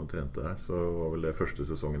Elitserien og trente der, så det var vel det første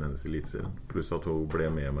sesongen hennes i Elitserien, pluss at hun ble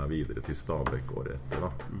med meg videre til Stabæk året etter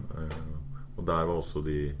da. Og der var også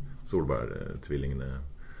de Solberg-tvillingene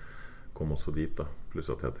kom også dit da,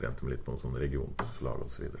 pluss at jeg trente meg litt på en sånn regionslag og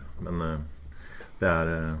så videre.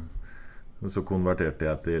 Men så konverterte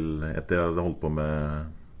jeg til, etter jeg hadde holdt på med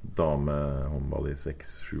damehåndball i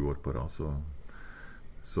 6-7 år på rad,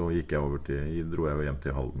 så gikk jeg over dro jeg hjem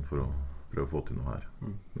til Halden for å prøve å få til noe her.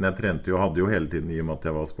 Men jeg trente hadde jo hele tiden, i og med at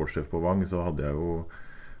jeg var sportssjef på Vang, så hadde jeg jo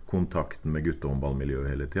kontakten med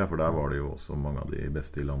guttehåndballmiljøet hele tiden, for der var det jo også mange av de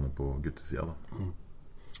beste i landet på guttesiden da.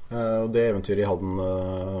 Det eventyret i Halden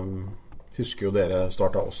husker jo dere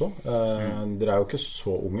startet også. Dere er jo ikke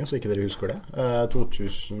så unge, så ikke dere husker det.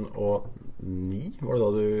 2009 var det da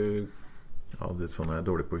du... Ja, det er sånn jeg er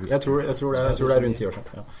dårlig på å huske. Jeg tror det er rundt 10 år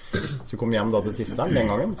siden. Ja. Så du kom hjem da til Tisteren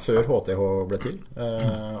den gangen, før HTH ble til.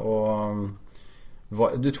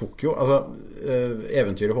 det tok jo, altså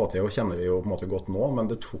eventyret HTH kjenner vi jo på en måte godt nå, men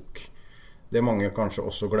det tok, det mange kanskje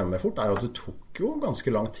også glemmer fort, jo at det tok jo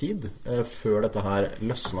ganske lang tid før dette her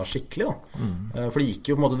løsna skikkelig da. For det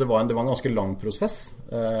gikk jo på en måte, det var en ganske lang prosess,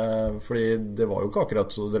 fordi det var jo ikke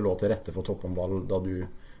akkurat så det lå til rette for topphåndball da du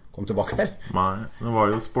kom tilbake her. Nei, det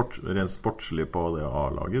var jo rent sportslig på det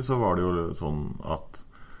A-laget, så var det jo sånn at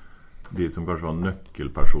de som kanskje var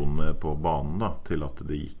nøkkelpersonene på banen da, til at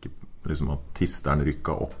det gikk liksom at Tisteren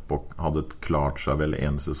rykket opp og hadde klart seg vel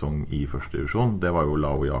en sesong i første divisjon, det var jo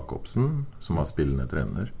Lau Jacobsen som var spillende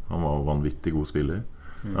trener. Han var vanvittig god spiller.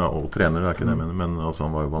 Ja, og trener, det ikke det jeg mener, men altså,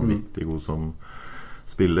 han var jo vanvittig god som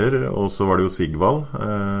spiller. Og så var det jo Sigvald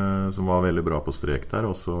som var veldig bra på strek der,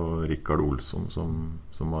 og så Rikard Olsson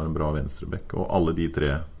som var en bra venstrebekk. Og alle de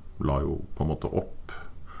tre la jo på en måte opp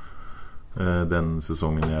den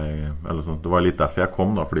sesongen eller sånn. Det var litt derfor jeg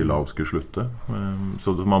kom da, fordi Lau skulle slutte.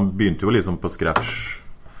 Så man begynte jo liksom på scratch,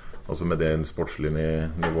 altså med det sportslige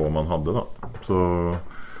nivået man hadde da. Så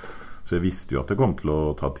jeg visste jo at det kom til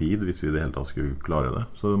å ta tid hvis vi det hele tatt skulle klare det.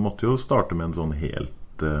 Så det måtte jo starte med en sånn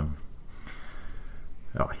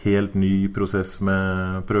helt ny prosess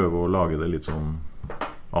med prøve å lage det litt sånn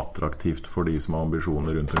attraktivt for de som har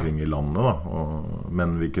ambisjoner rundt omkring i landet da.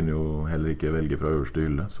 Men vi kunne jo heller ikke velge fra øverste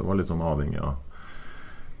hylle, så det var litt sånn avhengig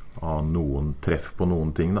av noen treff på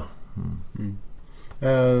noen ting da.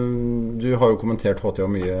 Du har jo kommentert HTH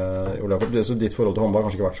mye, Olav, så ditt forhold til håndball har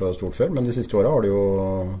kanskje ikke vært så stort før, men de siste årene har du jo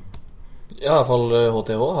i hvert fall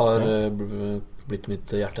HTH har blitt mitt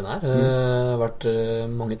hjerte nær. Vært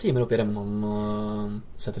mange timer oppe i Remnholm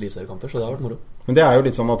og sett eliteseriekamper, så det har vært moro. Men det jo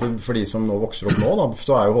litt sånn at for de som nå vokser opp nå da,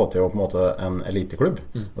 så jo HTH på en måte en eliteklubb,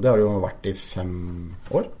 og det har det jo vært i 5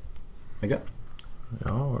 år, ikke det?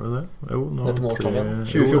 Ja, var det det? Jo, nå, dette må årstallet.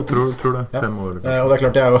 2014. Tror det, 5 år. Og det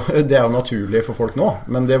klart, det jo naturlig for folk nå,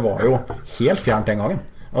 men det var jo helt fjernt den gangen.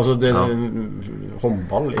 Altså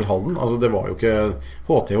håndball i Halden, altså det var jo ikke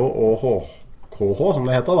HTH og HKH som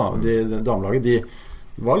det heter da, damelaget, de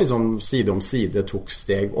var liksom side om side, tok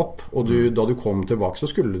steg opp, og da du kom tilbake så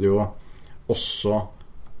skulle du jo også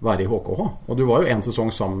være i HKH, og du var jo en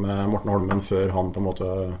sesong sammen med Morten Holmen før han på en måte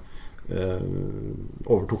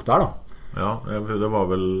overtok der da. Ja, det var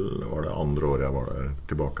det andre året jeg var der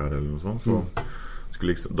tilbake her eller noe sånt, så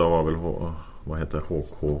liksom, da var vel hva heter det,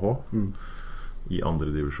 HKH i andre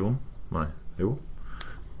divisjon. Nei, jo.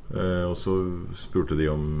 Og så spurte de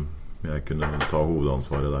om jeg kunne ta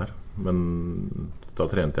hovedansvaret der. Men da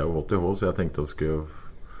trente jeg jo HTH, så jeg tenkte at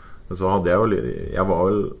så hadde jeg var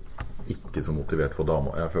vel ikke så motivert for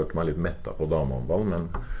dame. Jeg følte meg litt mettet på damehåndball, men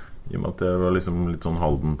i og med at jeg var liksom litt sånn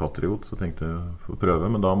Halden-patriot, så tenkte jeg å prøve.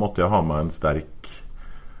 Men da måtte jeg ha meg en sterk,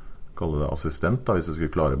 kalle det assistent da, hvis jeg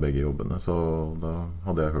skulle klare begge jobbene. Så da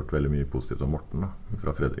hadde jeg hørt veldig mye positivt om Morten da,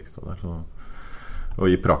 fra Fredrikstad der. Og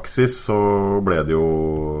i praksis så ble det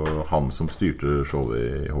jo han som styrte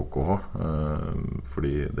showet i HKH,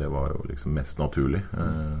 fordi det var jo liksom mest naturlig,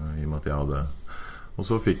 i og med at jeg hadde. Og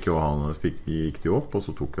så gikk det jo opp, og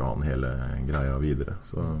så tok jo han hele greia videre.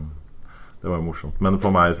 Så det var jo morsomt. Men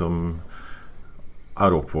for meg som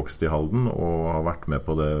oppvokst i Halden og har vært med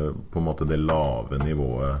på det, på en måte det lave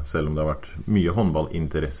nivået, selv om det har vært mye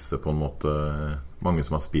håndballinteresse på en måte, mange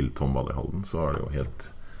som har spilt håndball i Halden, så er det jo helt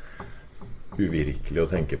uvirkelig å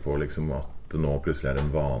tenke på liksom, at det nå plutselig en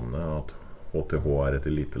vane at HTH et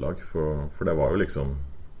elitelag, for det var jo liksom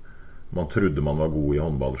man trodde man var god i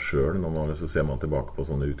håndball selv. Så ser man tilbake på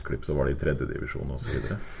sånne utklipp, så var det i 3. divisjon og så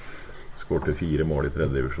videre. Skårte 4 mål i 3.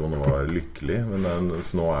 divisjon og var lykkelig. Men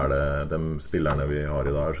nå det de spillerne vi har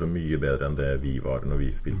i dag så mye bedre enn det vi var når vi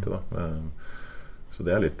spilte da. Så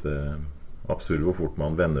det litt absurd hvor fort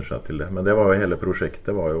man venner seg til det. Men det var jo hele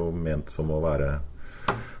prosjektet var jo ment som å være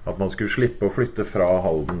at man skulle slippe å flytte fra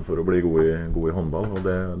Halden for å bli god i håndball. Og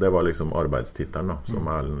det var liksom arbeidstittelen da,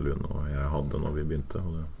 som Erlend Lund og jeg hadde når vi begynte.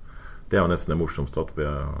 Og det jo nesten det morsomste at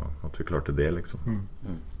vi klarte det liksom.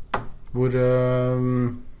 Hvor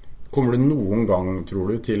kommer du noen gang,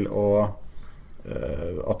 tror du, til å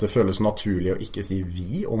at det føles naturlig å ikke si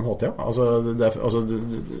vi om HTH?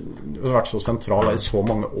 Du har vært så sentral i så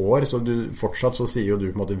mange år, så fortsatt så sier jo du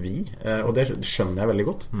på en måte vi, og det skjønner jeg veldig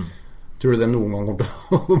godt. Tror du det noen gang kommer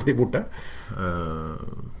til å bli borte?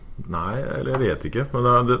 Nei, eller jeg vet ikke.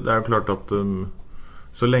 Men det jo klart at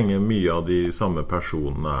så lenge mye av de samme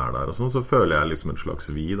personene der og sånn, så føler jeg liksom et slags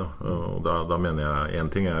vi da. Og da mener jeg,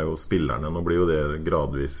 en ting jo spillerne, nå blir jo det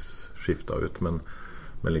gradvis skiftet ut, men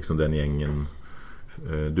liksom den gjengen,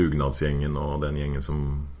 dugnadsgjengen og den gjengen som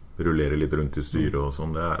rullerer litt rundt i styret og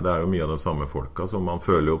sånn, det jo mye av de samme folka, så man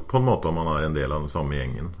føler jo på en måte om man en del av den samme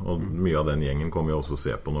gjengen, og mye av den gjengen kommer jo også å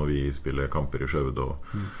se på når vi spiller kamper i Skjøvde, og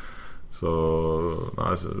Så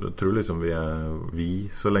nei, så jeg tror liksom vi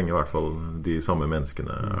så lenge i hvert fall de samme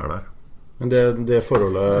menneskene der. Men det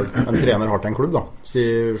forholdet en trener har til en klubb da, si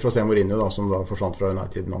José Mourinho da, som da forsvant fra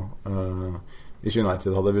United nå, hvis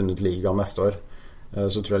United hadde vunnet ligaen neste år,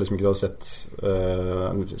 så tror jeg liksom ikke du hadde sett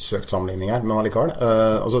en søkt sammenligning her, men allikevel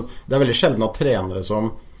altså, det veldig sjelden at trenere som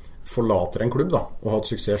forlater en klubb da, og har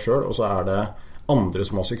hatt suksess selv, og så det andre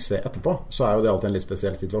som har suksess etterpå, så jo det alltid en litt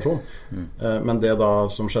spesiell situasjon. Men det da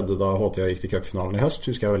som skjedde da HTA gikk til cupfinalen i høst,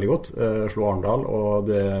 husker jeg veldig godt, slo Arendal, og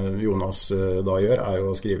det Jonas da gjør jo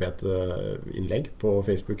å skrive et innlegg på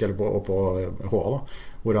Facebook eller på HA da,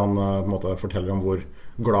 hvor han på en måte forteller om hvor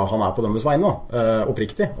glad han på deres vegne da,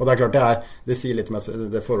 oppriktig. Og det klart det sier litt om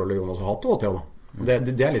det forholdet Jonas har hatt til HTA da.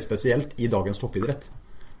 Det litt spesielt i dagens toppidrett,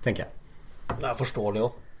 tenker jeg. Det forståelig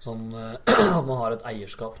også. Sånn, at man har et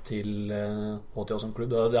eierskap til HTA som klubb.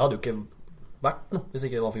 Det hadde jo ikke vært noe hvis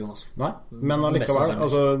ikke det var for Jonas. Nei, men allikevel,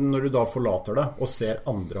 altså, når du da forlater det og ser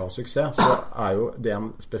andre ha suksess, så jo det en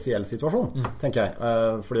spesiell situasjon, tenker jeg.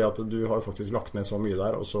 Fordi at du har jo faktisk lagt ned så mye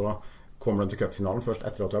der, og så kommer du til cupfinalen først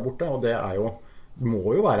etter at du borte, og det jo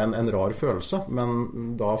må jo være en rar følelse,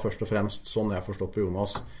 men da først og fremst, sånn jeg har forstått på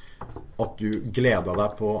Jonas, at du gleder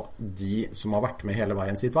deg på de som har vært med hele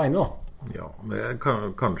veien sitt vegne da. Ja, men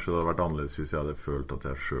kanskje det hadde vært annerledes hvis jeg hadde følt at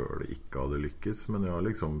jeg selv ikke hadde lykkes, men jeg har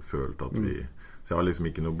liksom følt at så jeg har liksom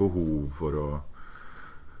ikke noe behov for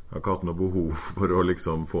jeg har ikke hatt noe behov for å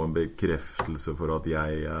liksom få en bekreftelse for at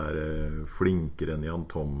jeg flinkere enn Jan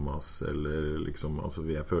Thomas, eller liksom, altså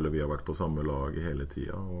jeg føler vi har vært på samme lag hele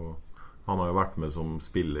tiden, og han har jo vært med som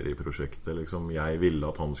spiller i prosjektet, liksom. Jeg ville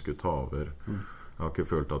at han skulle ta over. Jeg har ikke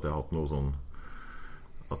følt at jeg har hatt noe sånn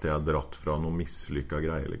at jeg har dratt fra noen mislykket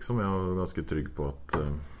greier liksom. Jeg var ganske trygg på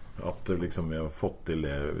at liksom jeg har fått til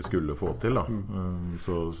det vi skulle få til da.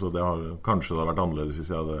 Så det kanskje det hadde vært annerledes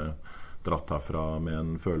hvis jeg hadde dratt herfra med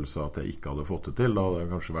en følelse at jeg ikke hadde fått det til. Da hadde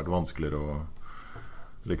det kanskje vært vanskeligere å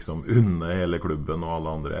liksom unne hele klubben og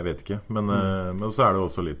alle andre, jeg vet ikke. Men så det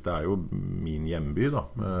også litt, det jo min hjemby da.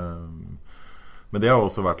 Men det har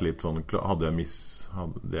også vært litt sånn,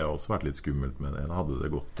 det har også vært litt skummelt med det. Hadde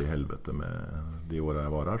det gått til helvete med de årene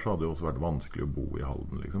jeg var her, så hadde det også vært vanskelig å bo i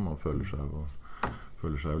Halden liksom. Man føler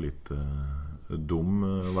seg jo litt dum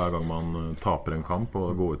hver gang man taper en kamp,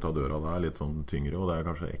 og gå ut av døra det litt sånn tyngre, og det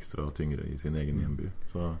kanskje ekstra tyngre i sin egen hjemby.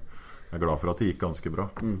 Så jeg glad for at det gikk ganske bra.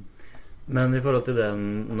 Men i forhold til det,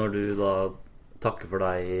 når du da takker for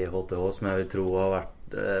deg i HTH, som jeg vil tro har vært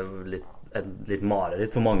litt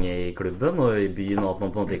mareritt for mange i klubben og i byen, og at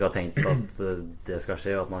man på en måte ikke har tenkt at det skal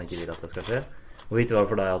skje, og at man ikke vil at det skal skje. Hvor viktig var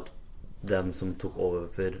det for deg at den som tok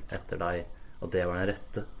over etter deg, at det var den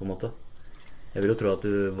rette, på en måte? Jeg vil jo tro at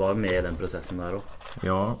du var med i den prosessen der også.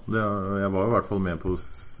 Ja, jeg var i hvert fall med på å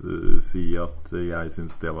si at jeg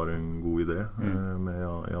synes det var en god idé med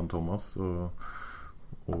Jan Thomas, og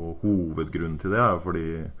hovedgrunnen til det jo fordi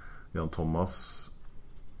Jan Thomas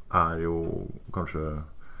jo kanskje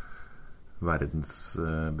verdens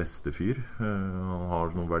beste fyr. Han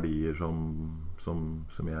har noen verdier som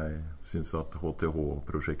jeg synes at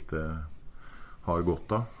HTH-prosjektet har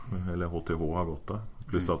godt av, eller HTH har godt av,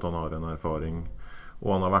 pluss at han har en erfaring, og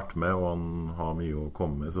han har vært med, og han har mye å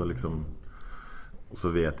komme med, så liksom, og så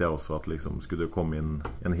vet jeg også at liksom, skulle det komme inn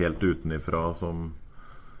en helt utenifra som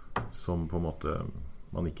på en måte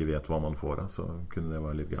man ikke vet hva man får av, så kunne det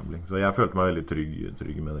være litt gambling. Så jeg følte meg veldig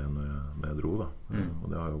trygg med det når jeg dro da. Og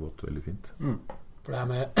det har jo gått veldig fint. For det her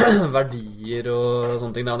med verdier og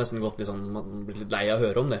sånne ting, det har nesten gått litt sånn, man blir litt lei av å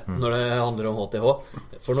høre om det når det handler om HTH.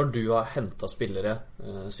 For når du har hentet spillere,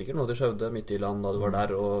 sikkert nå til Skjøvde, Midtjylland da du var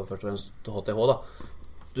der, og først og fremst HTH da,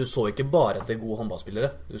 du så ikke bare etter gode håndballspillere,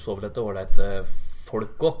 du så vel etter ålreite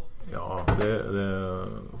folk også? Ja,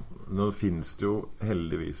 nå finnes det jo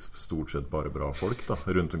heldigvis stort sett bare bra folk da,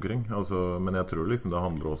 rundt omkring, altså, men jeg tror liksom det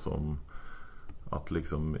handler også om at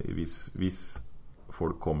liksom hvis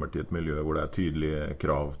folk kommer til et miljø hvor det tydelige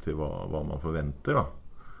krav til hva man forventer da,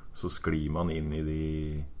 så sklir man inn i de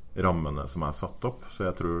rammene som satt opp, så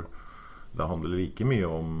jeg tror det handler like mye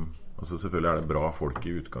om, altså selvfølgelig det bra folk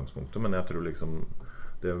i utgangspunktet, men jeg tror liksom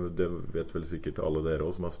det vet vel sikkert alle dere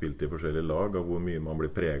også som har spilt i forskjellige lag, og hvor mye man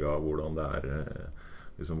blir preget av hvordan det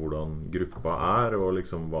liksom hvordan gruppa og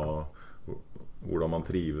liksom hvordan man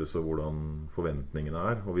trives og hvordan forventningene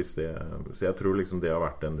og hvis så jeg tror liksom det har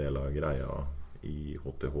vært en del av greia i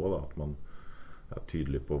HTH da, at man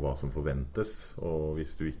tydelig på hva som forventes, og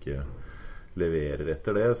hvis du ikke leverer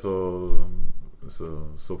etter det så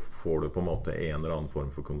får du på en måte en eller annen form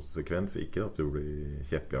for konsekvens, ikke at du blir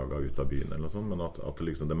kjeppjaget ut av byen eller noe sånt, men at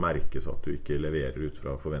liksom det merkes at du ikke leverer ut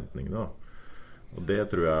fra forventningene da. Og det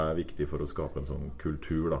tror jeg viktig for å skape en sånn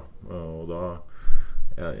kultur da. Og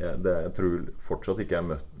Jeg tror fortsatt ikke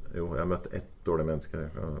jeg har møtt ett dårlig menneske.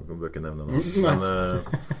 Jeg bør ikke nevne det.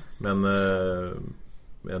 Men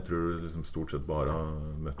jeg tror liksom stort sett bare har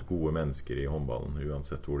møtt gode mennesker i håndballen,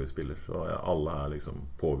 uansett hvor de spiller. Så alle liksom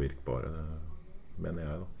påvirkbare, mener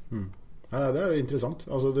jeg da. Ja, det jo interessant.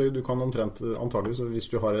 Altså, du kan antageligvis, hvis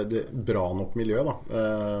du har et bra nok miljø da,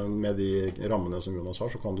 med de rammene som Jonas har,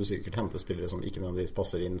 så kan du sikkert hente spillere som ikke nødvendigvis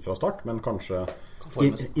passer inn fra start, men kanskje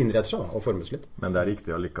innretter seg da, og formes litt. Men det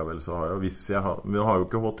riktig allikevel, så har vi har jo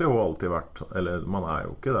ikke HTH alltid vært, eller man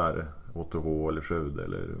jo ikke der HTH eller Skjøvde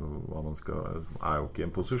eller hva man skal, jo ikke i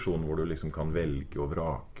en posisjon hvor du liksom kan velge og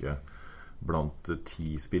vrake blant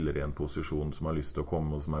 10 spillere i en posisjon som har lyst til å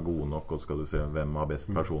komme og som gode nok, og skal du se hvem har best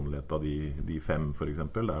personlighet av de 5 for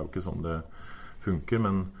eksempel. Det jo ikke sånn det funker,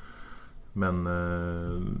 men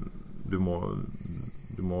du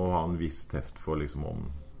må ha en viss teft for liksom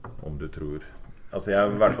om du tror. Altså jeg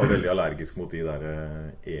i hvert fall veldig allergisk mot de der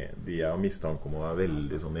de jeg har mistanke om å være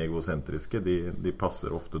veldig sånn egosentriske. De passer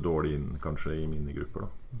ofte dårlig inn kanskje i mine grupper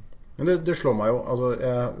da. Men det slår meg jo, altså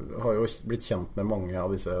jeg har jo blitt kjent med mange av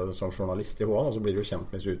disse som journalist i HA, og så blir du jo kjent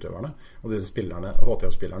med disse utøverne og disse spillerne,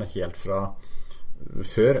 HTH-spillerne helt fra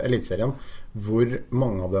før elitserien, hvor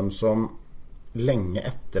mange av dem som lenge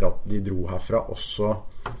etter at de dro herfra også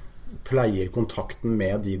pleier kontakten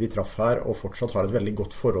med de traff her, og fortsatt har et veldig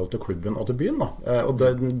godt forhold til klubben og til byen da. Og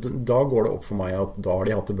da går det opp for meg at da har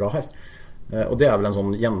de hatt det bra her. Og det vel en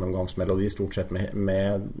sånn gjennomgangsmelodi stort sett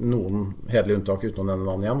med noen hederlige unntak uten å nevne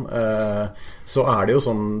navn igjen. Så det jo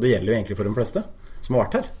sånn, det gjelder jo egentlig for de fleste som har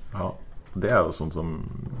vært her. Ja, det jo sånn som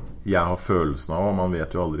jeg har følelsen av, og man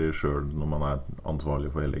vet jo aldri selv når man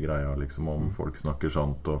ansvarlig for hele greia liksom, om folk snakker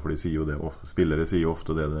sant, for de sier jo det, spillere sier jo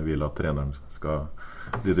ofte det de vil at treneren skal,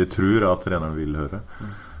 det de tror at treneren vil høre.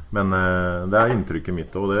 Men det inntrykket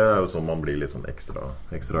mitt, og det jo sånn man blir litt sånn ekstra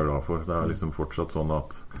glad for. Det liksom fortsatt sånn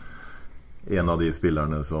at en av de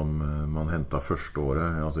spillerne som man hentet første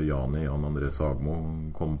året, altså Jan André Sagmo,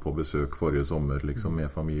 kom på besøk forrige sommer liksom, med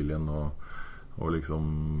familien og liksom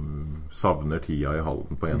savner tida i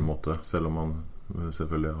Halden på en måte, selv om man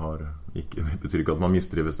selvfølgelig har ikke, betyr ikke at man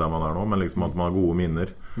mistrives der man nå, men liksom at man har gode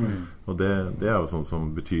minner. Og det jo sånn som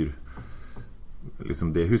betyr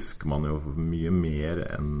liksom, det husker man jo mye mer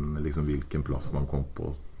enn liksom, hvilken plass man kom på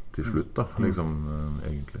til slutt da, liksom,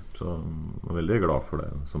 egentlig. Så jeg veldig glad for det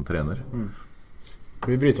som trener.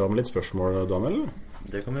 Skal vi bryte av med litt spørsmål, Daniel?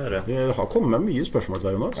 Det kan vi gjøre. Vi har kommet mye spørsmål til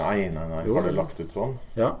deg, Jonas. Nei. Jo, har det lagt ut sånn?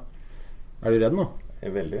 Ja. Du redd nå?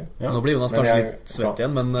 Veldig. Ja. Nå blir Jonas kanskje litt svett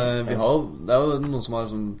igjen, men det jo noen som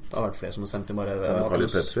det har vært flere som har sendt inn bare Da kan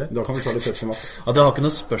vi ta litt Pepsi, Matt. Ja, det har ikke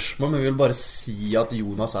noe spørsmål, men vi vil bare si at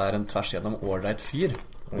Jonas en tvers gjennom ålreit fyr.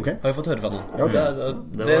 Okay. Har vi fått høre fra noen? Ja, okay.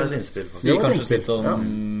 Det var et innspill. Sier kanskje litt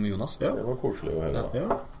om Jonas. Ja. Det var koselig å høre. Ja.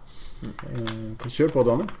 Kjør på,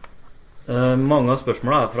 Daniel. Mange av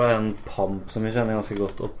spørsmålene fra en pamp som vi kjenner ganske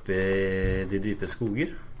godt oppe i de dype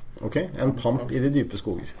skoger. Ok, en pamp i de dype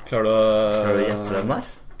skoger. Klarer du å gjette hvem der?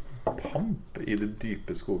 Pamp i de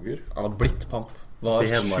dype skoger? Han har blitt pamp. Var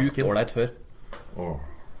sjukt ålreit før.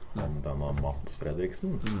 Denne Mats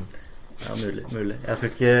Fredriksen. Ja, mulig. Jeg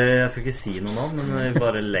skal ikke si noe nå, men vi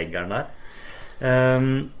bare legger den der.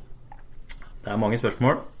 Det mange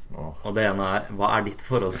spørsmål, og det ene hva ditt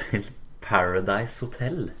forhold til Paradise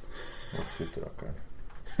Hotel?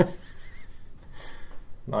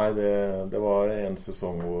 Nei, det var en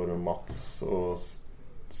sesong hvor Mats og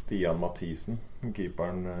Stian Mathisen,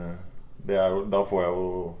 keeperen, da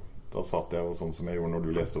satt jeg jo sånn som jeg gjorde når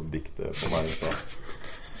du leste opp diktet på meg da,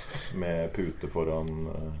 med pute foran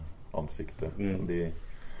ansiktet.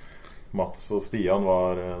 Mats og Stian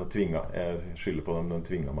var tvinget, jeg skylder på dem, de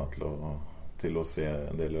tvinget meg til å se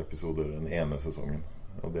en del episoder den ene sesongen,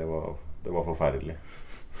 og det var forferdelig.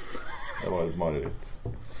 Det var et mareritt.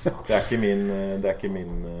 Det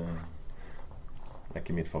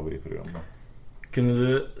ikke mitt favorittprogram da. Kunne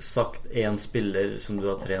du sagt en spiller som du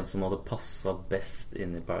har trent som hadde passet best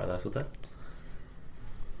inn i Paradise Hotel?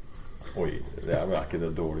 Oi, det ikke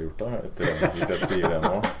det dårlig gjort da, hvis jeg sier det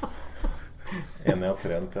nå. En jeg har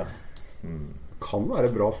trent, ja. Kan være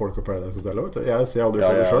bra folk på Paradise Hotel, vet du. Jeg ser aldri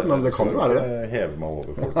på det selv, men det kan jo være det. Jeg hever meg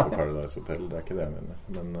over folk på Paradise Hotel, det ikke det jeg mener.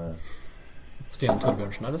 Men Stian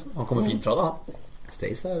Torbjørnsen liksom. Han kommer fint fra det, han.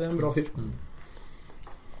 Stace en bra fyr.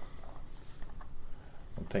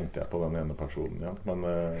 Nå tenkte jeg på den ene personen, ja. Men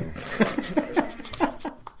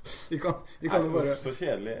Vi kan jo bare så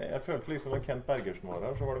kjedelig. Jeg følte liksom når Kent Bergersen var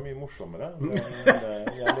her, så var det mye morsommere.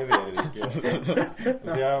 Jeg leverer ikke.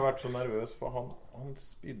 Jeg har vært så nervøs for han. Han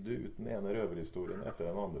spydde ut den ene røverhistorien etter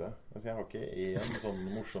den andre. Altså, jeg har ikke en sånn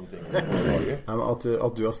morsom ting å lage. Nei, men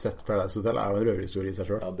at du har sett Paradise Hotel jo en røverhistorie I seg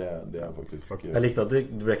selv. Ja, det faktisk. Jeg likte at du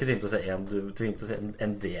ble ikke tvunget til å se du tvunget til å se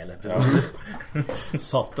en del episoder. Ja.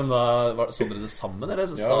 Satt de da, så dere det sammen, eller?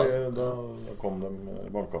 Ja, da kom de,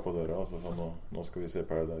 banka på døra, og så sa nå skal vi se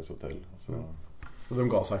Paradise Hotel. Så... Og de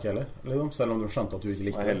ga seg ikke heller, liksom, selv om de skjønte at du ikke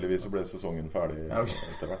likte det. Nei, heldigvis så ble sesongen ferdig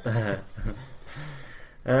etter hvert.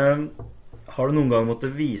 Har du noen gang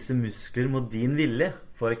måttet vise muskler mot din vilje?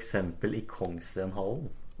 For eksempel I Kongstenhallen?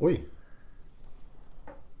 Oi.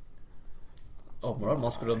 Åpenbart,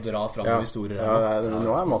 man skulle dra frem noen historier.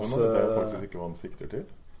 Nå Mats... Det faktisk ikke hva han sikter til.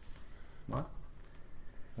 Nei.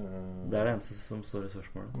 Det det eneste som står I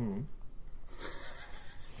spørsmålet.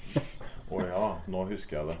 Ja, nå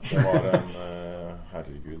husker jeg det. Det var en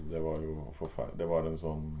herregud, det var jo forferdelig. Det var en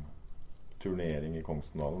sånn turnering I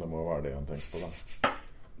Kongstenhallen. Det må være det han tenkte på da.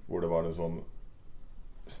 Hvor det var en sånn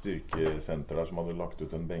styrkesenter der som hadde lagt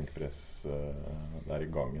ut en benkpress der I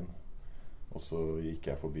gangen. Og så gikk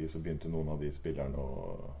jeg forbi, så begynte noen av de spillerne å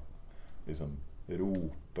liksom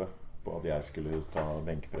rope på at jeg skulle ta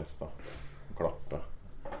benkpress da. Klappe.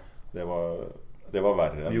 Det var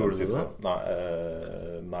verre enn Gjorde du det?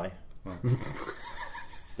 Nei.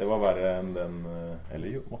 Det var verre enn den eller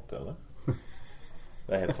jo, måtte jeg det?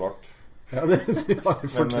 Det helt svart. Ja, det har jeg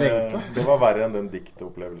fortrengt. Det var verre enn den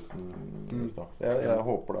diktopplevelsen. Så jeg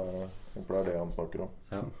håper det det han snakker om.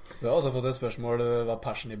 Ja. Du har også fått et spørsmål hva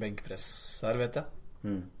passion I benkpress vet jeg.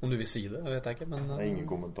 Om du vil si det, vet jeg ikke. Men, det ingen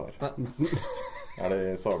kommentar. Det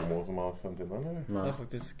Sagmo som har sendt inn den, eller? Nei. Det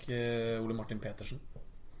faktisk Ole Martin Petersen.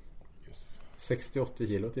 68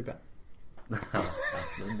 kilo, tipper jeg. Ja,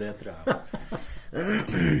 det tror jeg.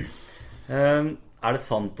 Det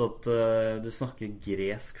sant at du snakker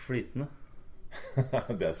gresk flytende?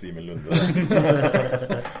 Det Simen Lunde.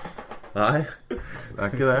 Nei,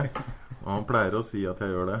 det ikke det. Han pleier å si at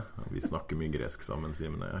jeg gjør det. Vi snakker mye gresk sammen,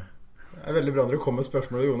 Simen og jeg. Det veldig bra når du kommer med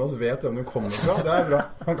spørsmål, og Jonas vet hvem du kommer fra. Det bra.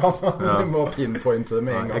 Han må pinpointe det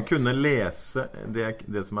med en gang. Jeg kunne lese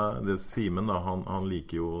det som det Simen da, han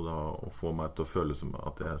liker jo da å få meg til å føle som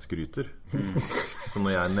at jeg skryter. Så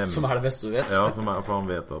når jeg nevner, som det beste du vet. Ja, for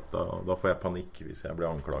han vet at da får jeg panikk hvis jeg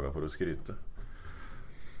blir anklaget for å skryte.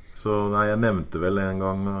 Så nei, jeg nevnte vel en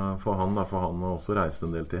gang for han har også reist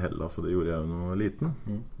en del til Hellas, så det gjorde jeg jo når jeg var liten.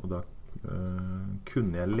 Og da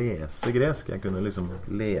kunne jeg lese gresk. Jeg kunne liksom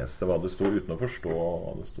lese hva det stod uten å forstå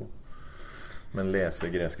hva det stod, men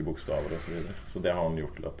lese greske bokstaver og så videre. Så det har han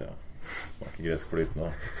gjort til at jeg snakker gresk flytende.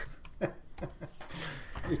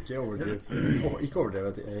 Ikke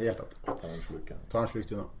overdrevet I hele tatt. Ta en sluk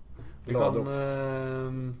du nå. Vi kan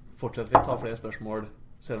fortsette å ta flere spørsmål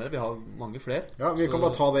senere. Vi har mange flere. Ja, vi kan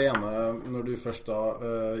bare ta det ene når du først da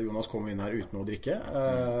Jonas kom inn her uten å drikke.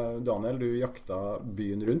 Daniel, du jakta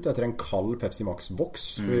byen rundt etter en kald Pepsi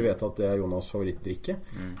Max-boks, for vi vet at det Jonas favorittdrikke.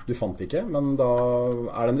 Du fant ikke, men da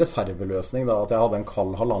det en reserveløsning da, at jeg hadde en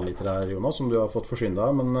kald 1,5 liter her, Jonas, som du har fått forsynet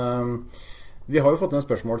av, men vi har jo fått en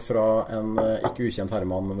spørsmål fra en ikke ukjent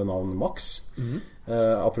herremann ved navn Max.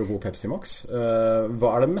 Apropos Pepsi Max.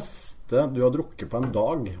 Hva det meste du har drukket på en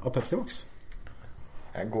dag av Pepsi Max?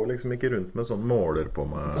 Jeg går liksom ikke rundt med sånn måler på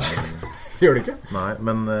meg. Gjør du ikke? Nei,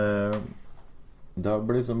 men det har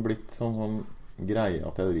liksom blitt sånn greie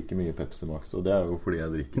at jeg drikker mye Pepsi Max, og det jo fordi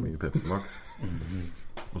jeg drikker mye Pepsi Max.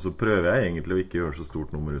 Og så prøver jeg egentlig å ikke gjøre så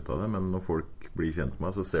stort nummer ut av det, men når folk blir kjent med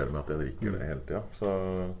meg, så ser de at jeg drikker det hele tiden. Så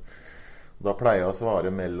da pleier jeg å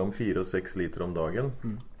svare mellom 4 og 6 liter om dagen.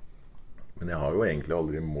 Men jeg har jo egentlig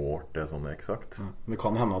aldri målt det sånn eksakt. Det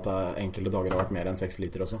kan hende at det enkelte dager har vært mer enn 6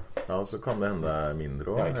 liter også. Ja, så kan det hende det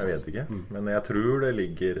mindre også, jeg vet ikke. Men jeg tror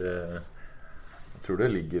det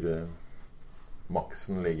ligger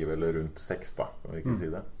maksen ligger vel rundt 6 da, kan vi ikke si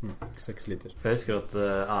det? 6 liter. For jeg husker at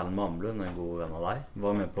Erlend Mamlund, en god venn av deg,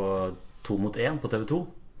 var med på 2 mot 1 på TV 2.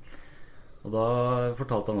 Og da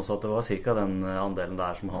fortalte han også at det var cirka den andelen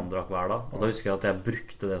der som han drakk hver dag. Og da husker jeg at jeg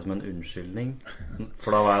brukte det som en unnskyldning, for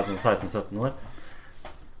da var jeg sånn 16-17 år,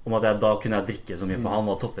 om at da kunne jeg drikke så mye, for han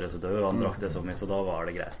var toppresultat og han drakk det så mye, så da var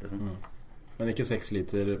det greit liksom. Men ikke 6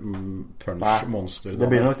 liter punch monster. Det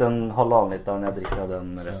blir nok den 1,5 literen jeg drikker av den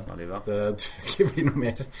resten av livet. Det tror jeg ikke blir noe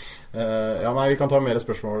mer. Ja, nei, vi kan ta mer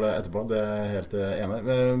spørsmål etterpå, det helt enig.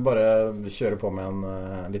 Bare kjøre på med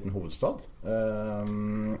en liten hovedstad.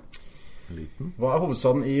 Hva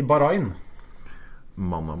hovedstaden I Bahrain?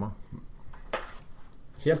 Manama.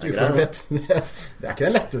 Helt uforberedt. Det ikke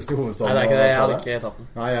den letteste hovedstaden. Nei, det ikke det. Jeg hadde ikke tatt den.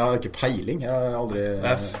 Nei, jeg hadde ikke peiling.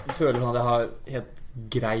 Jeg føler sånn at jeg har helt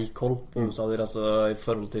grei koll på hovedstader, altså I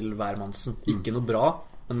forhold til hvermannsen. Ikke noe bra,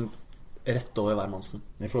 men Rett over hvermannsen.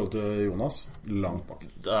 I forhold til Jonas, langt bak.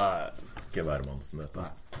 Det er Ikke hvermannsen dette.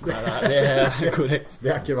 Nei, det er korrekt.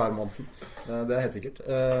 Det er ikke hvermannsen. Det er helt sikkert.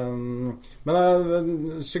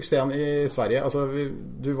 Men suksessen i Sverige, altså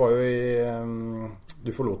du var jo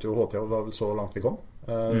du forlot jo HT, og det var vel så langt vi kom.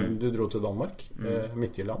 Du dro til Danmark,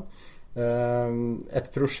 Midtjylland.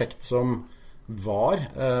 Et prosjekt som var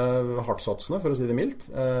hardtsatsende, for å si det mildt.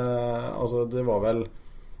 Altså det var vel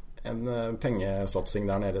en pengesatsing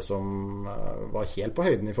der nede som var helt på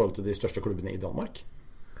høyden i forhold til de største klubbene i Danmark.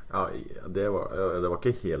 Ja, det var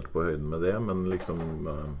ikke helt på høyden med det, men liksom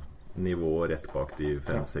nivået rett bak de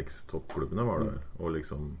 5-6 toppklubbene var det vel. Og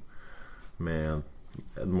liksom med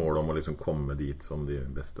et mål om å liksom komme dit som de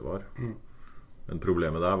beste var. Men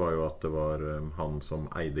problemet der var jo at det var han som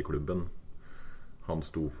eide klubben. Han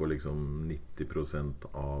sto for liksom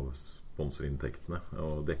 90% av sponsorinntektene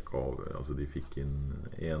og dekka over, altså de fikk inn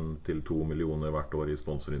 1-2 millioner hvert år i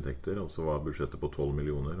sponsorinntekter, og så var budsjettet på 12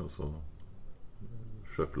 millioner, og så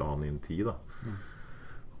skjøfla han inn 10 da.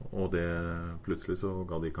 Og det, plutselig så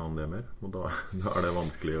gadd ikke han det mer, og da er det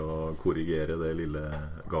vanskelig å korrigere det lille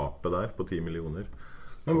gapet der på 10 millioner.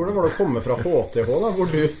 Men hvordan var det å komme fra HTH da,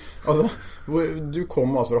 hvor du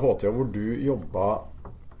kom altså fra HTH, hvor du jobbet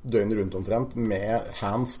døgnet rundt omtrent med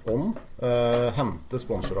hands on, hente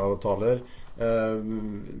sponsoravtaler,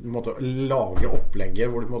 måtte lage opplegget,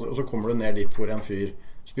 og så kommer du ned dit hvor en fyr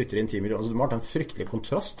spytter inn 10 millioner. Altså, du må ha en fryktelig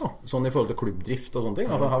kontrast da, sånn i forhold til klubbdrift og sånne ting.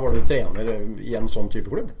 Altså, her var du trener i en sånn type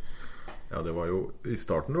klubb. Ja, det var jo, i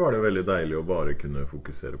starten var det jo veldig deilig å bare kunne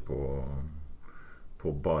fokusere på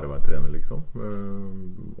bare å være trener, liksom.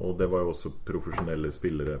 Og det var jo også profesjonelle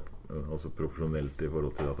spillere, altså profesjonelt i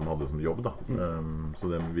forhold til at de hadde som jobb da. Så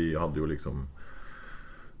vi hadde jo liksom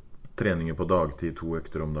treninger på dagtid, 2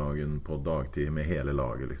 økter om dagen på dagtid med hele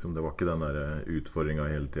laget liksom. Det var ikke den der utfordringen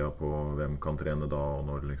hele tiden på hvem kan trene da og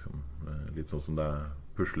når liksom. Litt sånn som det er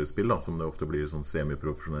puslespill da, som det ofte blir sånn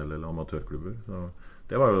semiprofesjonelle eller amatørklubber. Så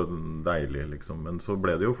det var jo deilig liksom. Men så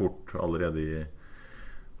ble det jo fort allerede i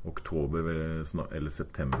oktober eller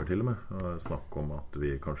september til og med snakk om at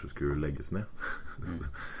vi kanskje skulle legges ned.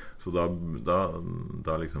 Så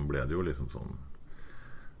da liksom ble det jo liksom sånn,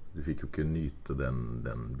 du fikk jo ikke nyte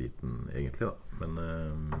den biten egentlig da,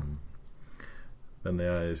 men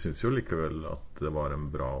jeg synes jo likevel at det var en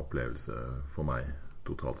bra opplevelse for meg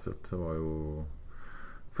totalt sett. Det var jo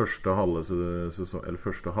første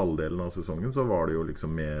halvdelen av sesongen, så var det jo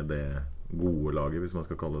liksom med det gode laget, hvis man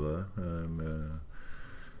skal kalle det det,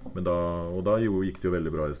 men da gikk det jo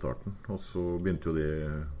veldig bra i starten, og så begynte jo de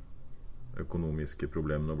økonomiske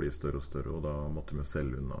problemene å bli større og større, og da måtte vi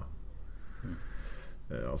selge unna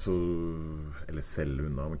eller selge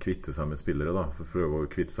unna, men kvitte seg med spillere da, for å prøve å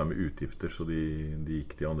kvitte seg med utgifter, så de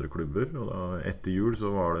gikk til andre klubber, og da etter jul så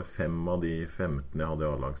var det 5 av de 15 jeg hadde i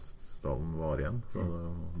A-lagsstallen var igjen, så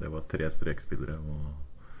det var 3 strekspillere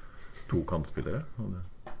og 2 kantspillere, og det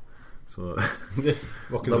så det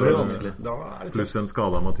var ikke da ble det vanskelig. Pluss en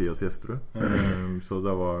skada Mathias Gjestrud. Så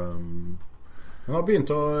det var Men har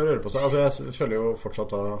begynt å røre på seg. Altså jeg følger jo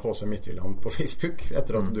fortsatt av HC Midtjylland på Facebook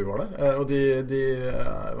etter at du var der. Og de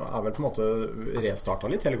er vel på en måte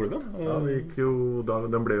restartet litt, hele klubben? Ja, det gikk jo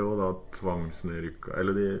den ble jo da tvangsnedrykket,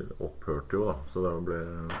 eller de opphørte jo da, så da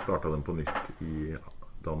startet den på nytt i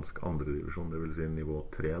dansk andre divisjon, det vil si nivå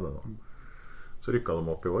 3 det da. Så rykket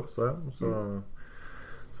de opp i år,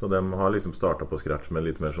 så de har liksom startet på scratch med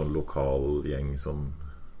litt mer sånn lokal gjeng som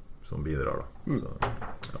bidrar da. Så,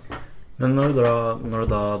 ja. Men når du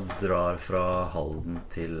da drar fra Halden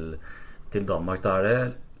til Danmark, da er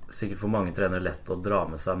det sikkert for mange trenere lett å dra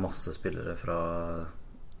med seg masse spillere fra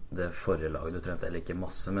det forrige laget du trente, eller ikke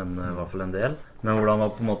masse, men i hvert fall en del. Men hvordan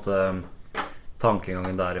var på en måte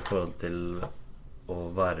tankegangen der i forhold til å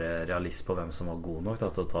være realist på hvem som var god nok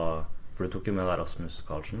da, til å ta, for du tok jo med deg Rasmus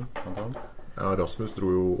Karlsen blant annet. Ja, Rasmus dro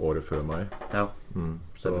jo året før meg. Ja.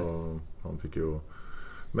 Så han fikk jo.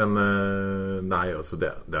 Men nei, altså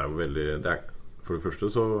det er jo veldig for det første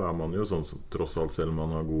så er man jo sånn, tross alt selv om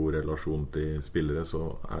man har god relasjon til spillere, så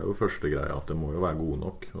er jo første greia at det må jo være gode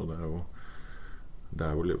nok. Og det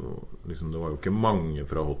er jo liksom, det var jo ikke mange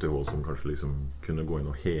fra HTH som kanskje liksom kunne gå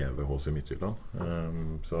inn og heve HC Midtjylland.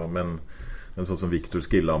 Men sånn som Victor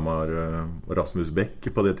Skillhamar og Rasmus Beck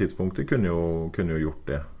på det tidspunktet kunne jo gjort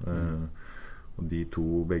det. Og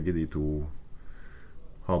begge de to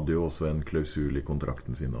hadde jo også en klausul i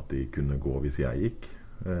kontrakten sin at de kunne gå hvis jeg gikk.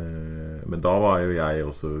 Men da var jo jeg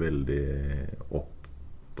også veldig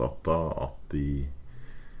opptatt av at de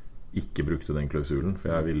ikke brukte den klausulen,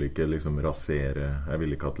 for jeg ville ikke liksom rasere, jeg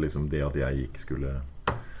ville ikke at liksom det at jeg gikk skulle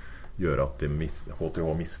gjøre at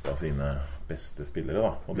HTH mistet sine beste spillere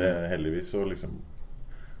da. Og det heldigvis så liksom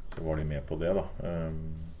så var de med på det da.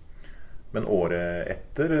 Men året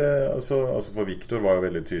etter, altså for Victor var jo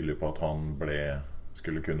veldig tydelig på at han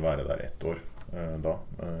skulle kun være der 1 år da.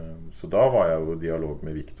 Så da var jeg jo i dialog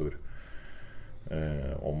med Victor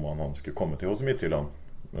om han skulle komme til oss i Midtjylland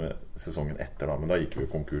sesongen etter da, men da gikk vi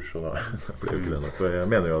konkurs, og da ble jo ikke det nok. For jeg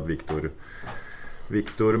mener jo at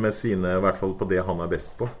Victor med sine, i hvert fall på det han er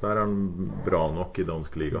best på, der er han bra nok i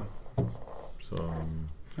dansk liga. Så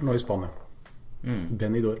nå i Spania.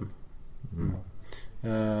 Benidorm.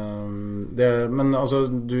 Men altså,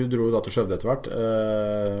 du dro da til Skjøvde etter hvert,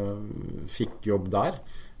 fikk jobb der.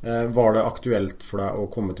 Var det aktuelt for deg å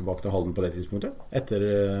komme tilbake til Halden på det tidspunktet etter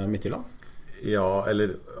Midtjylland? Ja,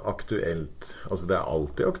 eller aktuelt. Altså det er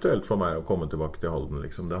alltid aktuelt for meg å komme tilbake til Halden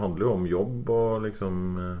liksom. Det handler jo om jobb og liksom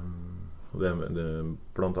det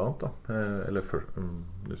blant annet da. Eller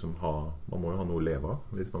liksom man må jo ha noe å leve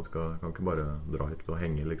av hvis man kan ikke bare dra hit og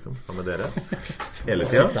henge liksom med dere hele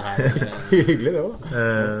tiden. Hyggelig det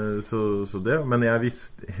også. Så det, men jeg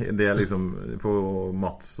visste det liksom for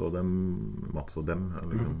Mats og dem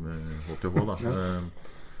liksom, HTH da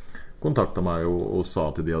kontaktet meg og sa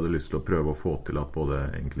at de hadde lyst til å prøve å få til at både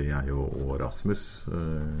egentlig jeg og Rasmus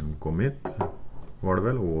kom hit, var det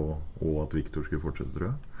vel, og at Victor skulle fortsette, tror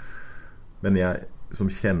jeg. Men jeg som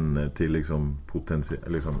kjenner til liksom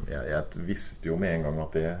liksom, jeg visste jo med en gang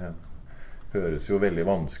at det høres jo veldig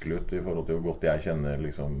vanskelig ut i forhold til hvor godt jeg kjenner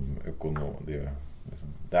liksom det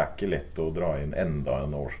er ikke lett å dra inn enda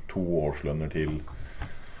 2 årslønner til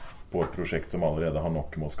på et prosjekt som allerede har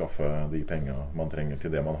nok med å skaffe de pengene man trenger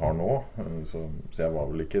til det man har nå. Så jeg var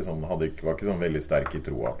vel ikke sånn, var ikke sånn veldig sterk i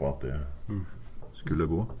troa på at det skulle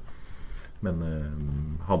gå. Men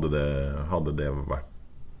hadde det vært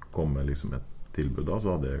komme liksom et tilbud da,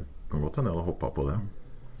 så hadde jeg kan godt hende jeg hadde hoppet på det.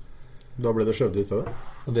 Da ble det Skjøvde i stedet?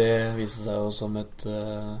 Og det viste seg jo som et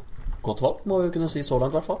godt valg, må vi kunne si så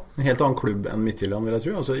langt i hvert fall. En helt annen klubb enn Midtjylland, vil jeg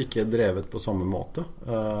tro. Altså ikke drevet på samme måte.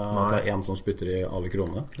 At det er en som spytter i alle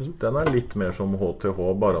kronene. Liksom. Den er litt mer som HTH,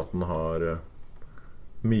 bare at den har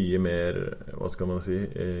mye mer, hva skal man si,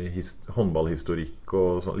 håndballhistorikk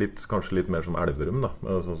og så, kanskje litt mer som Elverum da.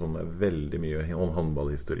 Altså, sånn, det er veldig mye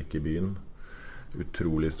håndballhistorikk i byen.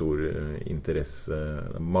 Utrolig stor interesse.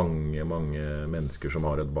 Det er mange mennesker som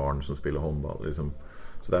har et barn som spiller håndball liksom.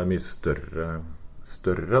 Så det er mye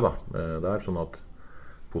større da. Det er sånn at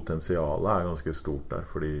potensialet er ganske stort der,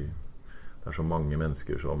 fordi det er så mange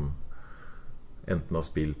mennesker som enten har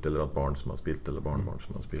spilt, eller at barn som har spilt, eller barnebarn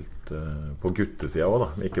som har spilt på guttesida også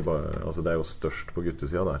da. Ikke bare, altså det er jo størst på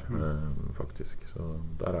guttesida der faktisk. Så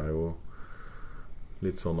der er jo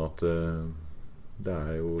litt sånn at det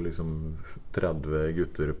er jo liksom 30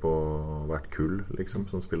 gutter på hvert kull liksom,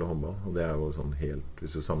 som spiller håndball, og det er jo sånn helt,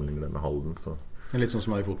 hvis du sammenligner det med Halden så litt sånn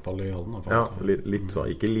som er i fotball i Halden da, ja, litt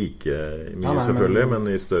sånn, ikke like mye selvfølgelig, men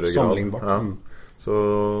i større grad ja. Så,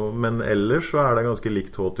 men ellers så er det ganske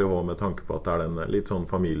likt HTH med tanke på at det er den litt sånn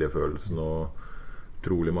familiefølelsen og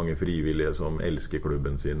utrolig mange frivillige som elsker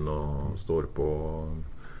klubben sin og står på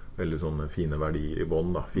veldig sånne fine verdier i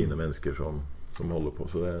bånd da, fine mennesker som holder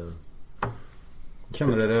på, så det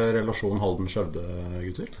Kjenner dere relasjonen Halden-Skjøvde,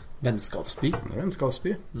 gutter? Vennskapsby.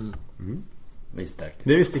 Vennskapsby. Visste jeg ikke.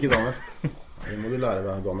 Det visste ikke Daniel. Det må du lære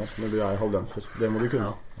deg, Daniel, når du er haldenser. Det må du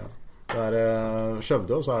kunne. Ja. Det er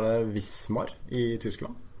Skjøvde, og så er det Wismar i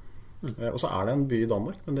Tyskland. Og så er det en by i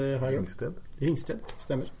Danmark, men det har jeg Hingsted. Hingsted,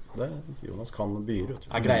 stemmer. Det Jonas kan byer.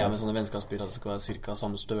 Er greia med sånne vennskapsbyer at det skal være cirka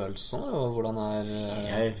samme størrelse, og hvordan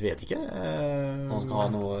Jeg vet ikke. Man skal ha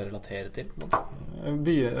noe å relatere til.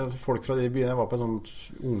 Folk fra de byene var på en sånn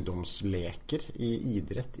ungdomsleker i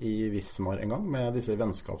idrett i Wismar en gang, med disse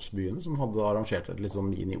vennskapsbyene som hadde arrangert et litt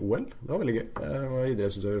sånn mini-OL. Det var veldig gøy. Det var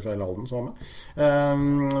idrettsutøver fra hele Halden som var med.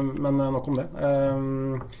 Men nok om det.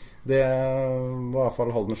 Det var i hvert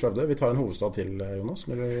fall Halden og Skjøvde. Vi tar en hovedstad til, Jonas,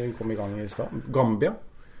 når vi kom i gang i sted.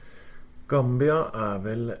 Gambia er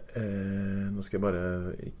vel nå skal jeg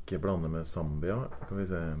bare ikke blande med Zambia. Kan vi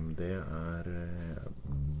se, det er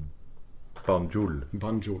Banjul, det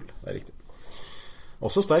er riktig.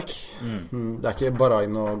 Også sterk. Det er ikke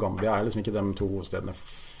Bahrain og Gambia er liksom ikke de 2 stedene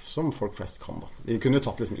som folk flest kan da. De kunne jo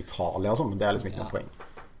tatt liksom Italia og sånn, men det er liksom ikke noe poeng.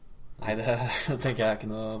 Nei, det tenker jeg er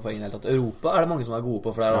ikke noe poeng i det hele tatt. Europa er det mange som er gode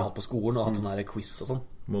på, for det har jeg hatt på skolen og hatt sånne her quiz og sånn.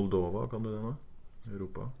 Moldova, kan du det nå?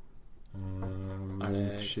 Europa. Er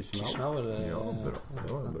det Chisinau? Ja, bra. Det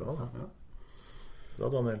var bra da. Ja. Bra,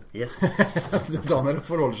 Daniel. Yes. Daniel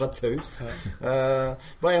forholder seg taus.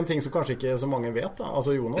 Bare en ting som kanskje ikke så mange vet da.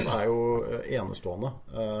 Altså Jonas er jo enestående.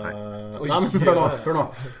 Nei, men hør nå.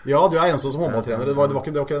 Ja, du er enestående som håndballtrener. Det var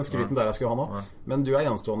ikke den skryten der jeg skulle ha nå. Men du er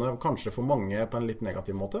enestående kanskje for mange på en litt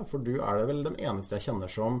negativ måte. For du er det vel den eneste jeg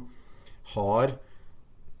kjenner som har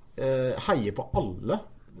heier på alle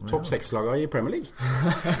topp 6-lagene i Premier League.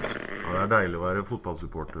 Ja, det deilig å være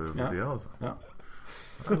fotballsupporter for tiden, altså. Ja.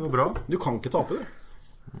 Det går bra. Du kan ikke tape det.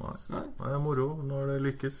 Nei, det moro når det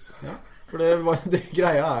lykkes. Ja. For det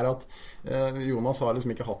greia at Jonas har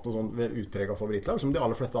liksom ikke hatt noe sånn utpreget favorittlag som de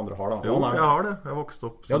aller fleste andre har da. Jo, jeg har det. Jeg vokste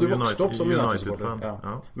opp som du vokste opp som United-fan.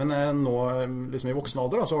 Ja. Men nå, liksom i voksen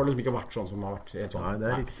alder da, så har det liksom ikke vært sånn som har vært helt sånn. Nei, det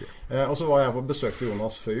er riktig. Og så var jeg på besøk til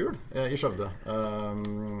Jonas før jul i Skjøvde.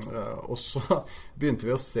 Og så begynte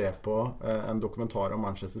vi å se på en dokumentar om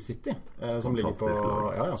Manchester City som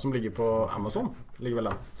ligger på Amazon. Ligger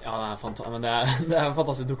vel den? Ja, det er en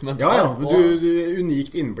fantastisk dokumentar. Ja, du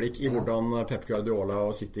unikt innblikk i hvordan Pep Guardiola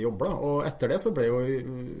og City jobber da. Og etter det så ble jo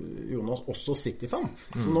Jonas også City-fan.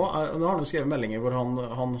 Så nå har han jo skrevet meldinger hvor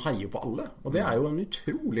han heier på alle. Og det er jo en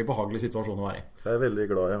utrolig behagelig situasjon å være i. Så jeg er veldig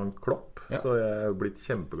glad i han Klopp, så jeg er blitt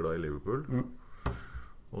kjempeglad i Liverpool.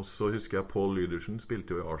 Og så husker jeg Paul Lydersen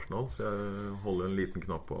spilte jo i Arsenal, så jeg holder en liten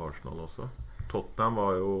knapp på Arsenal også. Tottenham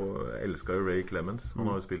elsket jo Ray Clemens. Han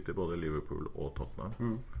har jo spilt i både Liverpool og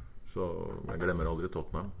Tottenham. Så jeg glemmer aldri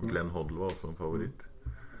Tottenham. Glenn Hoddle var også en favoritt.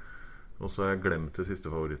 Og så har jeg glemt det siste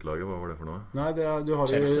favorittlaget. Hva var det for noe? Nei, du har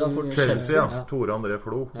Chelsea, ja. Tore André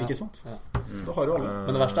Flo. Ja. Ikke sant? Ja. Da har du alle.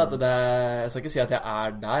 Men det verste jeg skal ikke si at jeg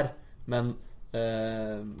er der, men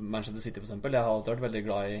Manchester City for eksempel, jeg har alltid vært veldig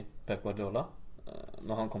glad i Pep Guardiola.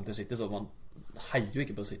 Når han kom til City, så man heier jo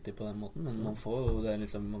ikke på City på den måten, men man får jo det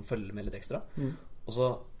liksom, man følger med litt ekstra. Og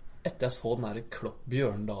så etter jeg så den her Klopp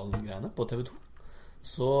Bjørndalen-greiene på TV 2,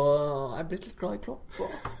 så er jeg blitt litt glad i Klopp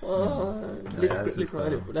litt glad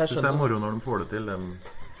i Liverpool. Jeg synes det er moro når de får det til, de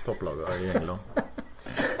topplagene i England.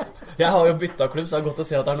 Jeg har jo byttet klubb, så det er godt å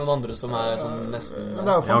se at det er noen andre som er sånn nesten Jeg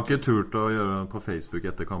har ikke turt å gjøre det på Facebook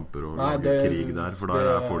etter kamper og lage krig der, for der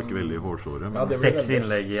er folk veldig hårsåre. 6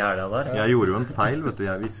 innlegg i helga der. Jeg gjorde jo en feil, vet du.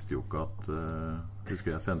 Jeg visste jo ikke at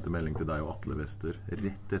husker jeg sendte melding til deg og Atle Wester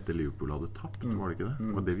rett etter Liverpool hadde tapt, var det ikke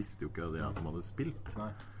det? Og det visste jo ikke det at de hadde spilt.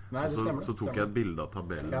 Nei, det stemmer. Så tok jeg et bilde av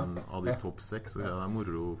tabellen av de topp 6, og det er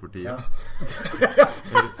moro for tida.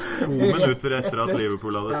 2 minutter etter at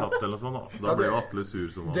Liverpool hadde tapt eller noe sånt, da ble jo Atle sur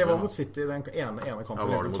som det var mot City, den ene kampen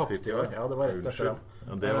Liverpool tapte i år. Ja, det var rett etter den.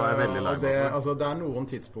 Ja, det var jeg veldig lei meg for. Det er noen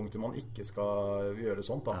tidspunkter man ikke skal gjøre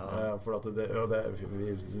sånt da, for at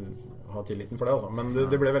vi har tilliten for det altså. Men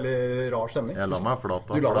det ble veldig rar stemning. Jeg la meg flat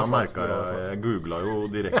da merket jeg googlet jo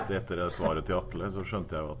direkte etter svaret til Atle, så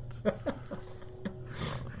skjønte jeg jo at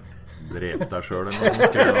drep deg selv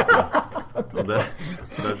og det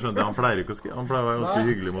skjønte jeg. Han pleier ikke å skrive. Han pleier å være ganske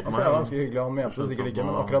hyggelig mot meg. Han pleier å være ganske hyggelig, han mente det sikkert ikke,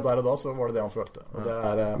 men akkurat der og da så var det det han følte. Og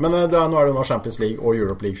men nå er det jo nå Champions League og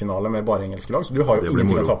Europe League-finale med bare engelske lag, så du har jo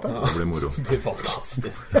ingenting å tape. Det blir moro. Det blir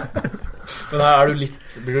fantastisk. Men her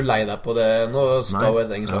blir du lei deg på det? Nå skal jo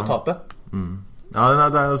et engelsk lag tape. Ja,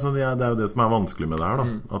 det er jo det som er vanskelig med det her da.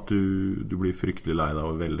 At du blir fryktelig lei deg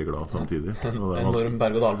og veldig glad samtidig. Enorm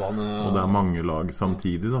berg-og-dal-bane. Og det er mange lag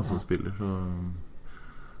samtidig da, som spiller, så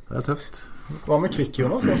det er tøft. Hva med Kvikk,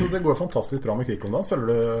 Jonas? Altså, det går fantastisk bra med Kvikk om dagen.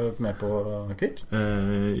 Følger du med på Kvikk?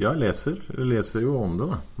 Ja, jeg leser jo om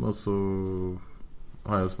det da. Og så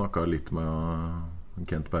har jeg jo snakket litt med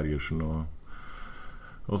Kent Bergersen og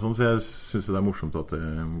sånn, så jeg synes det er morsomt at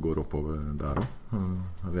det går oppover der også.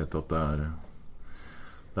 Jeg vet at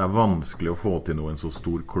det er vanskelig å få til noe en så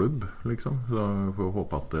stor klubb, liksom. Så jeg får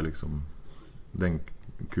håpe at det, liksom, den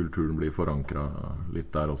kulturen blir forankret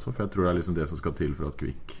litt der også. For jeg tror det er liksom det som skal til for at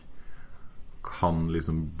Kvikk kan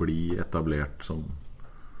liksom bli etablert som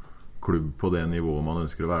klubb på det nivået man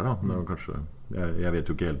ønsker å være. Da. Det er kanskje, jeg vet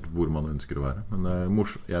jo ikke helt hvor man ønsker å være. Men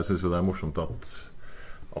jeg synes jo det er morsomt at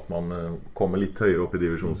man kommer litt høyere opp i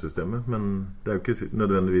divisjonssystemet, men det er jo ikke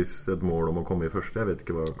nødvendigvis et mål om å komme i første. Jeg vet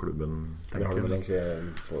ikke hva klubben tenker. Det har du vel egentlig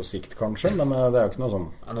på sikt kanskje, men det er jo ikke noe sånn.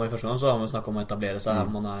 Ja, nå i første gang så har vi snakket om å etablere seg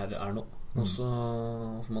her man er nå, og så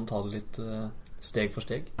får man ta det litt steg for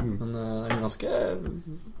steg. Men det er en ganske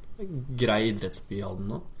grei idrettsby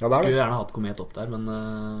Halden nå. Ja, det er det. Skulle gjerne hatt Komet opp der, men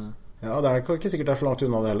ja, det er ikke sikkert det er så langt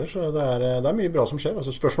unna det heller, så det er mye bra som skjer.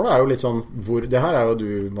 Altså, spørsmålet er jo litt sånn, det her er jo du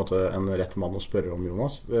en rett mann å spørre om,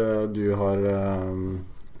 Jonas. Du har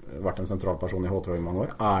vært en sentral person i HTH i mange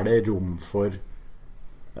år. Er det rom for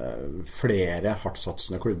flere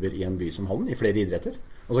hardtsatsende klubber i en by som Halden, i flere idretter?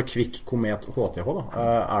 Altså Kvikk, Komet, HTH da.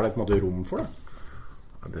 Er det på en måte rom for det?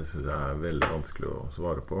 Ja, det synes jeg er veldig vanskelig å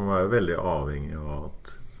svare på. Man er jo veldig avhengig av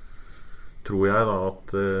at, tror jeg da,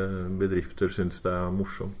 at bedrifter synes det er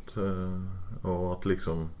morsomt, og at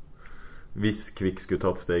liksom hvis Kvikk skulle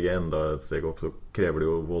tatt enda et steg opp, så krever det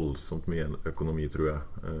jo voldsomt mye økonomi, tror jeg,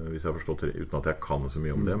 hvis jeg har forstått det, uten at jeg kan så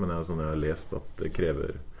mye om det, men jeg har lest at det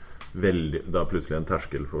krever da plutselig en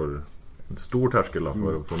stor terskel da,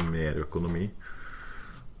 for å få mer økonomi.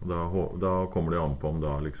 Da kommer det an på om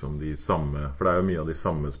da liksom de samme, for det jo mye av de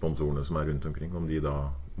samme sponsorene som rundt omkring, om de da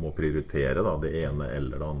må prioritere da, det ene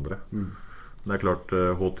eller det andre. Det klart,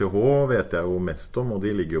 HTH vet jeg jo mest om, og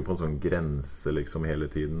de ligger jo på en sånn grense liksom hele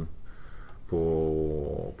tiden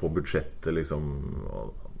på budsjettet liksom,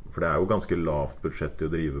 for det jo ganske lavt budsjett å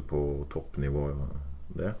drive på toppnivå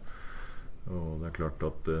det. Og det klart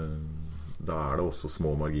at da det også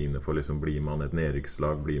små marginer for liksom, blir man et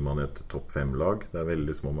nedrykkslag, blir man et topp 5-lag, det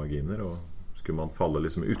veldig små marginer, og skulle man falle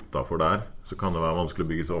liksom utenfor der, så kan det være vanskelig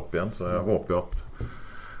å bygge seg opp igjen, så jeg håper jo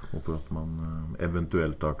at man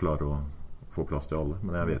eventuelt da klarer å få plass til alle,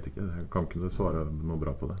 men jeg vet ikke, jeg kan ikke svare noe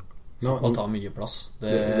bra på det. Fotball tar mye plass. Det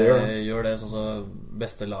gjør det, sånn så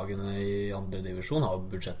beste lagene i andre divisjon har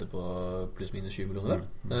budsjettet på pluss minus 20 millioner.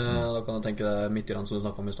 Da kan du tenke deg Midtjylland som du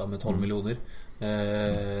snakket om i stad med 12 millioner.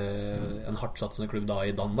 En hardtsatsende klubb da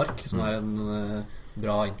i Danmark, som en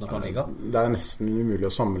bra internasjonal liga. Det nesten umulig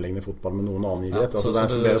å sammenligne fotball med noen annen idrett. Altså,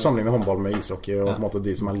 det bedre å sammenligne håndball med ishockey og på en måte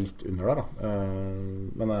de som litt under der da.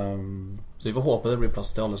 Så vi får håpe det blir plass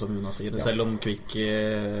til alle, som Jonas sier, selv om Kvik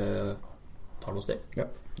tar noe steg. Ja,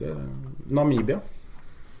 Namibia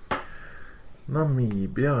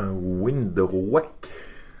Windhoek.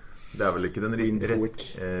 Det vel ikke den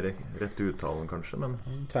rette uttalen kanskje, men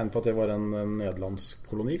tegn på at det var en nederlandsk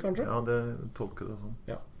koloni kanskje? Ja, det tolker det sånn.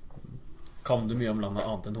 Ja. Kan du mye om landet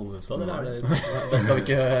annet enn hovedstad, eller det skal vi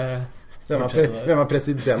ikke Hvem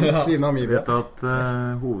president i Namibia? Jeg vet at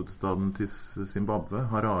hovedstaden til Zimbabwe,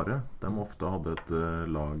 Harare, de ofte hadde et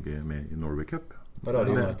lag med i Norway Cup. Harare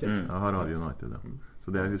United. Ja, Harare United, ja.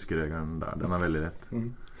 Så det huskeregelen der, den veldig rett.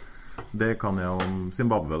 Det kan jeg om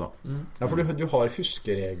Zimbabwe da. Ja, for du har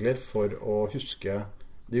huskeregler for å huske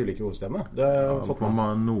de ulike hovedstedene. For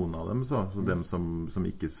noen av dem så dem som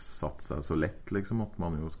ikke satt seg så lett liksom, at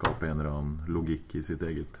man jo skaper en eller annen logikk i sitt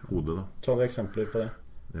eget hode da. Ta noen eksempler på det.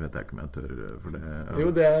 Det vet jeg ikke om jeg tør for det. Jo,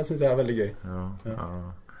 det synes jeg veldig gøy. Ja.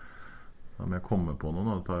 Men jeg kommer på noen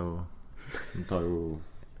da.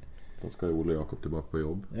 Da skal jo Ole Jakob tilbake på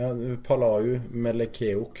jobb. Ja, Palau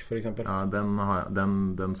Melekeok for eksempel. Ja,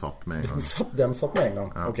 den satt med en gang. Den satt med en gang,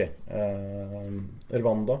 ja. Ok.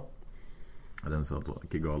 Rwanda. Den satt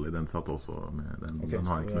ikke gal i, den satt også med den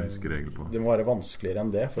har jeg ikke noe huskeregel på. Det må være vanskeligere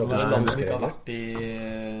enn det for at du skal ikke ha vært i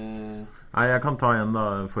Nei, jeg kan ta en da,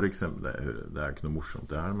 for eksempel det ikke noe morsomt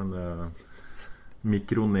det her, men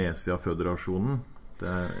Mikronesia-føderasjonen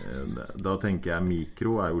da tenker jeg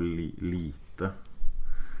mikro jo lite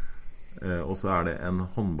og så det en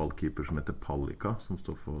håndballkeeper som heter Palicka som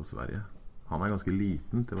står for Sverige. Han ganske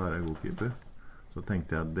liten til å være en god keeper. Så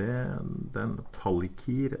tenkte jeg den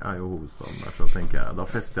Palikir jo hovedstaden der, så tenker jeg, da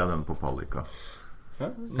fester jeg den på Palicka.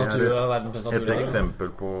 Et eksempel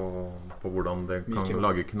på hvordan det kan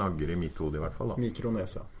lage knagger i mitt hode i hvert fall da.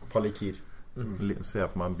 Mikronesia, Palikir. Ser jeg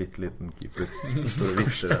for meg en bitteliten keeper. Det står og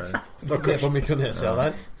vipser der. Snakker på Mikronesia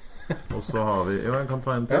der. Og så har vi, jeg kan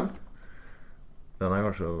ta en til. Den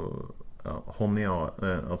kanskje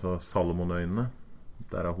altså Salomonøyene.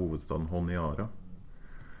 Der hovedstaden Honiara.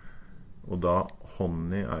 Og da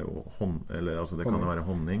honning jo eller altså det kan jo være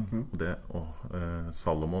honning og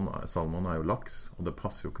Salomon jo laks, og det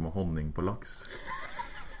passer jo ikke med honning på laks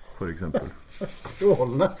for eksempel.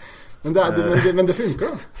 Strålende. Men det funker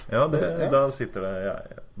da. Ja, da sitter det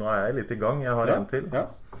nå jeg litt i gang, jeg har en til. Ja.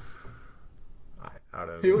 Nei,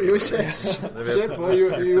 jo, se på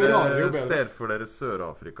jo ser for dere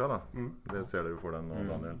Sør-Afrika da. Det ser dere for deg nå,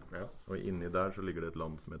 Daniel. Og inni der så ligger det et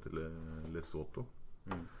land som heter Lesotho.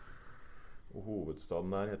 Og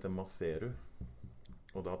hovedstaden der heter Maseru.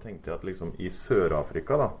 Og da tenkte jeg at liksom i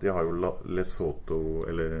Sør-Afrika da, de har jo Lesotho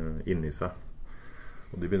eller inni seg.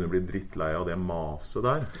 Og de begynner å bli drittlei av det maset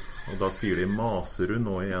der. Og da sier de Maseru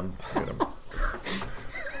nå igjen.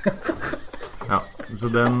 Ja, så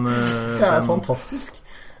den fantastisk.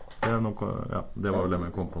 Det var vel det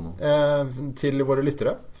jeg kom på nå. Til våre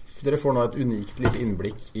lyttere, dere får nå et unikt litt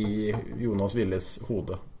innblikk i Jonas Willes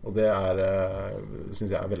hode. Og det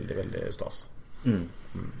synes jeg veldig, veldig stas.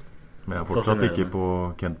 Men jeg fortsatt ikke på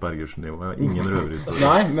Kent Bergersen nivå. Jeg har ingen røverhistorie.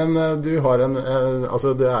 Nei, men du har altså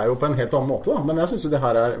det jo på en helt annen måte da. Men jeg synes jo det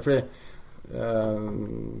her fordi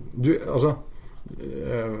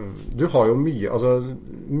du har jo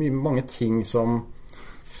mange ting som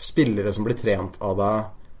spillere som blir trent av deg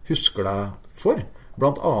husker deg for.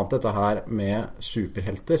 Blant annet dette her med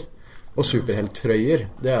superhelter og superhelttrøyer.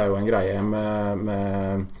 Det jo en greie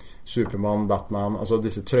med Superman, Batman, altså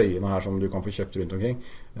disse trøyene her som du kan få kjøpt rundt omkring.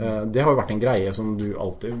 Det har jo vært en greie som du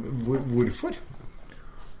alltid hvorfor?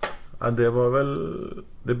 Det var vel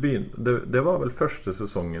det var vel første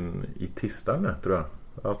sesongen i Tisteren, tror jeg.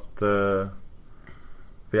 At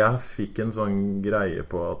For jeg fikk en sånn greie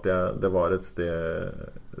på at det var et sted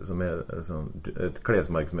som et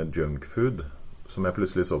klesmerke som het Junk Food, som jeg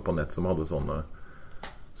plutselig så på nett, som hadde sånne,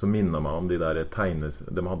 som minnet meg om de der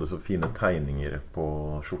de hadde så fine tegninger på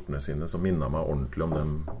skjortene sine, som minnet meg ordentlig om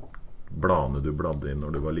den bladene du bladde inn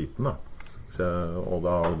når du var liten da. Og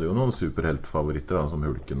da hadde jo noen superheltfavoritter da, som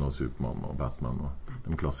Hulken og Superman og Batman og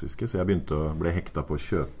de klassiske, så jeg ble hekta på å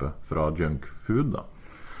kjøpe fra Junk Food da.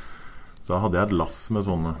 Så da hadde jeg et lass med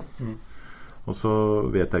sånne. Og så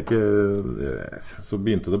vet jeg ikke, så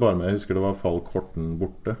begynte det bare med, jeg husker det var Falk Horten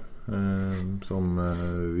borte, for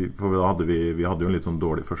vi hadde jo en litt sånn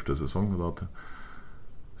dårlig første sesong, og da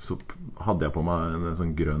så hadde jeg på meg en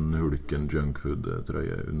sånn grønn Hulken Junk Food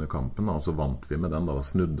trøye under kampen da, og så vant vi med den da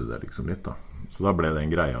snudde det liksom litt da. Så da ble det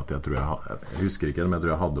en greie at jeg husker ikke det, men jeg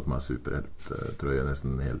tror jeg hadde på meg superhelttrøye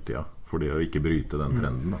nesten hele tiden, fordi å ikke bryte den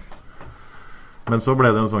trenden da. Men så ble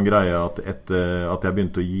det en sånn greie at jeg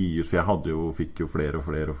begynte å gi ut, for jeg fikk jo flere og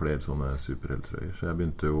flere sånne superhelttrøyer, så jeg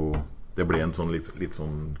begynte jo, det ble en sånn litt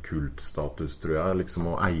sånn kultstatus tror jeg,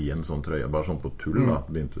 liksom å eie en sånn trøye, bare sånn på tull da,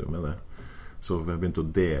 begynte jo med det. Så jeg begynte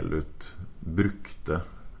å dele ut brukte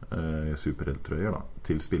superhelttrøyer da,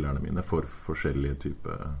 til spillerne mine for forskjellige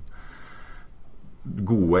typer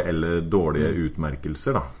gode eller dårlige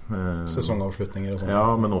utmerkelser da. Sesongavslutninger og sånt. Ja,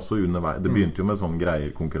 men også underveis. Det begynte jo med sånne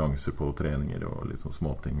greier, konkurranser på treninger og litt sånn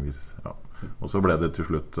småting. Ja. Og så ble det til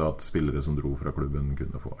slutt at spillere som dro fra klubben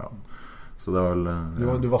kunne få, ja. Så det var vel...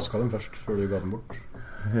 Du vasket dem først før du ga dem bort?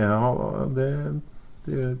 Ja, det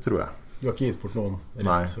tror jeg. Du har ikke gitt bort noen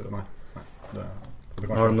rett? Nei.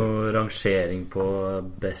 Har du noen rangering på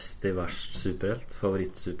best i verst superhelt?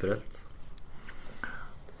 Favoritt-superhelt?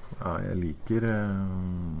 Ja, jeg liker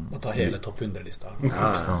Må ta hele topp 100-lista.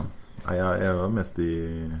 Ja. Jeg var mest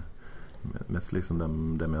liksom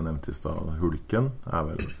dem jeg nevnte i sted. Hulken er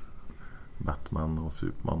vel Batman og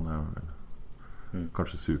Superman er vel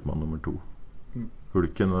kanskje Superman nummer 2.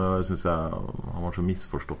 Hulken synes jeg han var så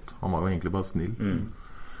misforstått. Han var jo egentlig bare snill.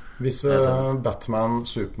 Hvis Batman,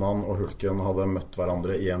 Superman og Hulken hadde møtt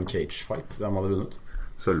hverandre i en cage-fight, hvem hadde vunnet?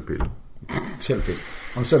 Sølvpilen.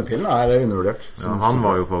 Men sølvpilen er undervurdert. Ja, han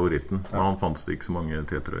var jo favoritten. Men han fantes det ikke så mange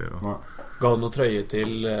T-trøyer. Ga du noe trøye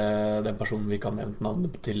til den personen vi ikke har nevnt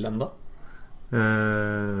navnet til enda?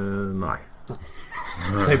 Nei.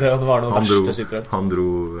 Jeg tenkte at det var noe verste superhelt. Han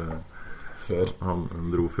dro før. Han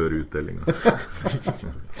dro før utdelingen.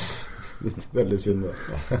 Veldig synd det.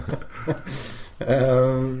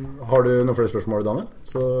 Har du noen flere spørsmål, Daniel?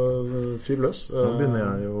 Så fyr løs. Nå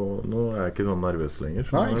er jeg ikke sånn nervøs lenger,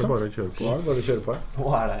 så nei, nå er det bare å kjøre på. Nå er det bare å kjøre på. Nå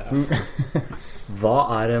er det, Hva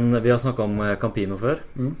er vi har snakket om Campino før.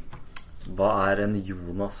 Hva er en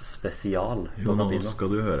Jonas spesial på Campino? Nå skal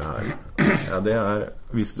du høre her. Ja, det er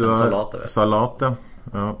hvis du har salat,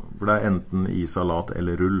 ja, for det er enten i salat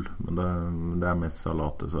eller rull, men det er mest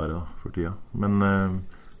salat dessverre for tida. Men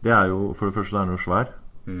det er jo, for det første det er noe svær.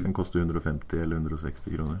 Den koster 150 eller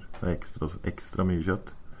 160 kroner. Det er ekstra mye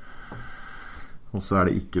kjøtt. Og så er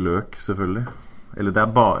det ikke løk, selvfølgelig. Eller det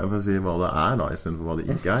er bare, jeg får si hva det er da, i stedet for hva det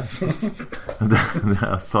ikke er. Det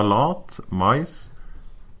er salat, mais,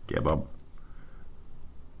 kebab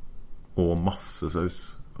og masse saus.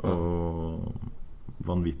 Og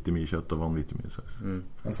vanvittig mye kjøtt og vanvittig mye saus.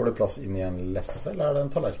 Men får det plass inn i en lefse, eller er det en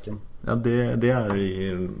tallerken? Ja, det er i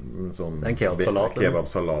en sånn en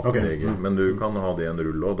kebabsalat okay. Men du kan ha det i en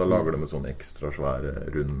rull, og da lager de en sånn ekstra svær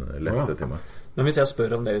rund lefse til meg. Men hvis jeg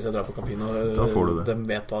spør om det, hvis jeg drar på Campino, da får du det. De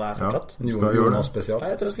vet hva det er fortsatt? Jonas spesial.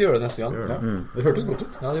 Jeg tror jeg skal gjøre det neste gang. Det hørtes godt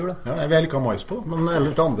ut. Ja, det gjorde det. Jeg vil ikke ha mais på, men eller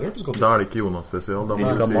til andre hørtes godt ut. Da er det ikke Jonas spesial. Da må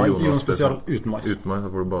du si Jonas spesial uten mais. Uten mais, da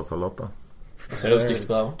får du bare salat da. Jeg ser det stygt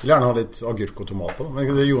på deg også. Vil gjerne ha litt agurk og tomat på. Men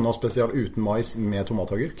det er Jonas spesial uten mais med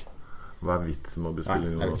tomatagurk. Hva er vitsen med å bestille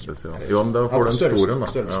Jonas spesial? Jo, men da får du en stor en da.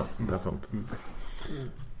 Ja, det er sant.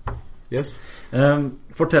 Yes.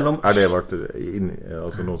 Fortell om... Er det vært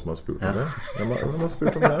altså noen som har spurt om det? Hvem har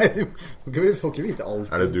spurt om det? Vi får ikke vite alt.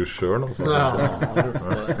 Er det du selv nå?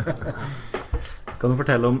 Kan du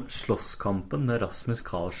fortelle om slåsskampen med Rasmus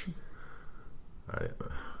Carlsen? Nei,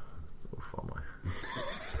 faen meg.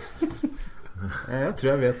 Jeg tror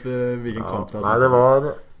jeg vet hvilken kamp det er. Nei, det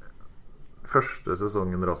var første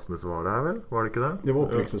sesongen Rasmus var det her vel? Var det ikke det? Det var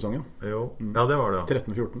opprykkssesongen. Jo, ja det var det.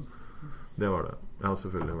 13-14. Det var det. Ja,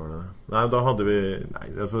 selvfølgelig var det det. Nei, da hadde vi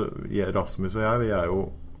altså, Rasmus og jeg,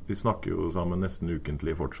 vi snakker jo sammen nesten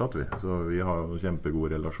ukentlig fortsatt vi. Så vi har jo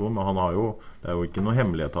kjempegod relasjon. Men han har jo, det er jo ikke noe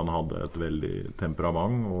hemmelighet, han hadde et veldig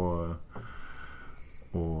temperament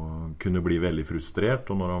og kunne bli veldig frustrert.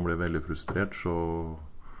 Og når han ble veldig frustrert så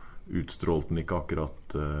utstrålte han ikke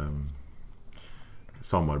akkurat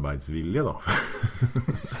samarbeidsvilje da.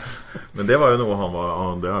 Men det var jo noe han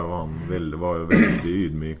var jo veldig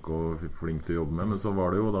ydmyk og flink til å jobbe med. Men så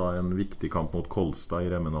var det jo da en viktig kamp mot Kolstad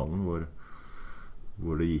i Remmenhallen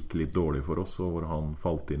hvor det gikk litt dårlig for oss, og hvor han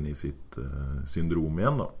falt inn i sitt syndrom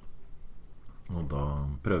igjen da. Og da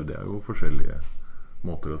prøvde jeg jo forskjellige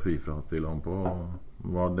måter å si fra til han på.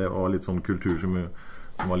 Det var litt sånn kultur som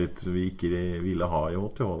var litt vi ikke ville ha i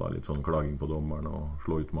HTH da. Litt sånn klaging på dommeren og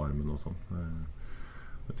slå ut med armen og sånn. Men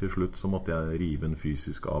til slutt så måtte jeg rive en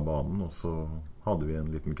fysisk av banen, og så hadde vi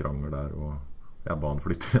en liten krangel der, og jeg ba han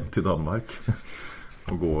flytte hjem til Danmark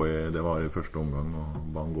og det var i første omgang, og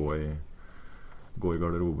ba han gå i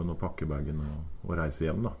garderoben og pakke bagen og reise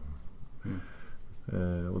hjem da.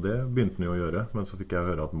 Og det begynte han jo å gjøre, men så fikk jeg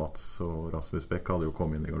høre at Mats og Rasmus Beck hadde jo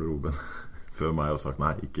kommet inn i garderoben før meg og sagt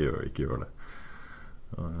nei, ikke gjør det.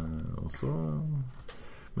 Og så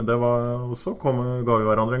ga vi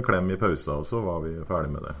hverandre en klem i pausa, og så var vi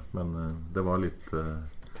ferdig med det. Men det var litt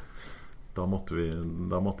da måtte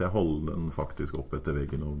jeg holde den faktisk opp etter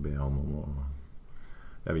veggen og be han om å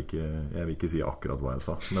jeg vil ikke si akkurat hva jeg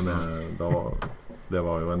sa, men det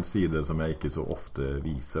var jo en side som jeg ikke så ofte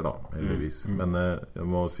viser da, heldigvis. Men jeg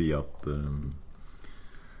må si at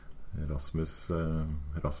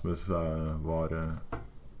Rasmus var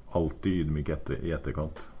alltid ydmyk i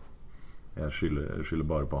etterkant. Jeg skylder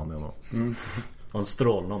bare på han igjen nå. Han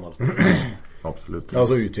stråler om alt. Absolutt. Ja,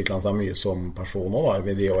 så utviklet han seg mye som person også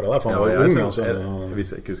da, i de årene der, for han var ung.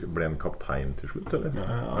 Hvis jeg ikke husker, ble en kaptein til slutt, eller? Ja,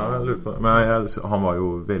 jeg lurer på det. Men han var jo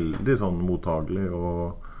veldig sånn mottagelig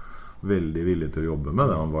og veldig villig til å jobbe med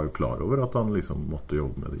det. Han var jo klar over at han liksom måtte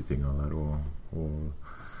jobbe med de tingene der og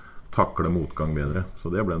takle motgang bedre.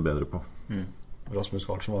 Så det ble han bedre på. Rasmus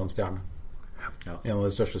Karlsen var en stjerne. Ja. En av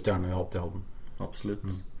de største stjernene vi har hatt i Halden. Absolutt.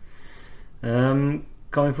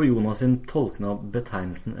 Kan vi få Jonas sin tolkning av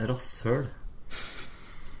betegnelsen rasshøl?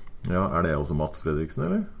 Ja, det også Mats Fredriksen,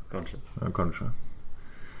 eller? Kanskje. Ja, kanskje.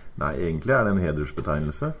 Nei, egentlig det en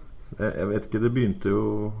hedersbetegnelse. Jeg vet ikke, det begynte jo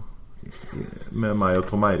med meg og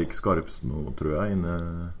Tom Eirik Skarpsmo, tror jeg,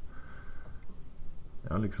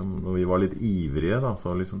 liksom, når vi var litt ivrige da, så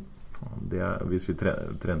liksom hvis vi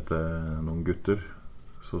trente noen gutter,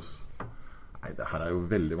 så nei, det her jo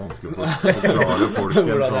veldig vanskelig å forklare folk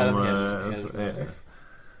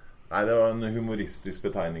nei, det var en humoristisk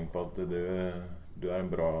betegning på at du en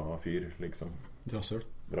bra fyr, liksom. Rasshøl.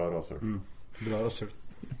 Bra rasshøl. Bra rasshøl.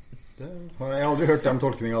 Jeg har aldri hørt den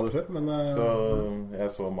tolkningen av det før, men så jeg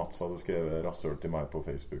så Mats hadde skrevet rasshøl til meg på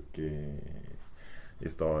Facebook i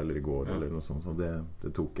stad eller i går eller noe sånt, så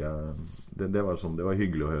det tok jeg det var sånn, det var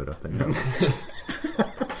hyggelig å høre, tenker jeg.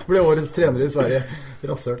 Ble årets trener i Sverige.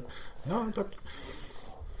 Rasshøl. Ja, takk.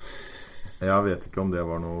 Jeg vet ikke om det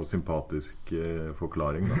var noe sympatisk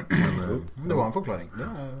forklaring da. Men, det var en forklaring.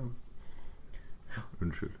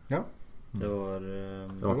 Unnskyld. Ja. Det var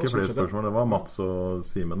ikke flere spørsmål. Det var Mats og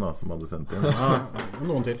Simen da, som hadde sendt inn.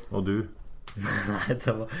 Noen til. Og du? Nei,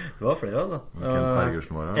 det var flere altså.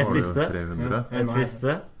 Et siste. 300. Et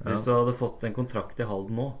siste. Hvis du hadde fått en kontrakt i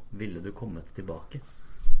Halden nå, ville du kommet tilbake?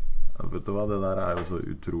 Ja, vet du hva, det der jo så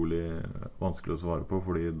utrolig vanskelig å svare på,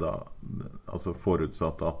 fordi da, altså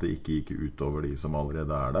forutsatt at det ikke gikk utover de som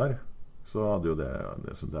allerede der, så hadde jo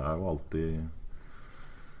så det jo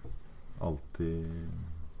alltid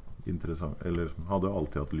interessant, eller hadde jo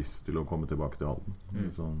alltid hatt lyst til å komme tilbake til Halden.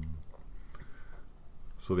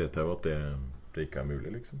 Så vet jeg jo at det ikke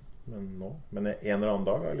mulig, liksom. Men en eller annen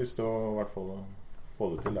dag har jeg lyst til å i hvert fall få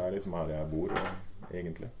det til. Det liksom her jeg bor,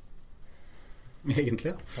 egentlig.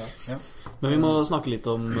 Egentlig, ja. Men vi må snakke litt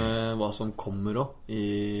om hva som kommer også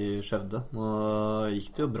i Skjevde. Nå gikk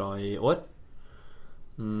det jo bra i år.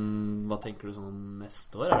 Hva tenker du sånn om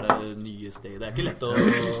neste år? Det nye steg? Det ikke lett å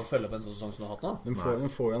følge opp en sånn sesong som du har hatt nå. De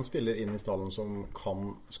får jo en spiller inn i stallen som kan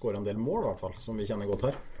skåre en del mål i hvert fall, som vi kjenner godt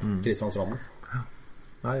her. Kristian Stranden.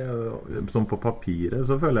 Nei, som på papiret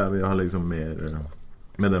så føler jeg vi har liksom mer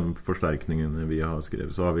med den forsterkningen vi har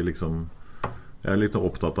skrevet, så har vi liksom jeg litt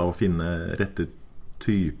opptatt av å finne rette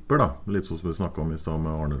typer da, litt sånn som vi snakket om i stedet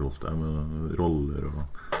med Arne Rolfstein, med roller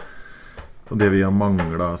og det vi har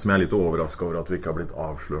manglet, som jeg litt overrasket over at vi ikke har blitt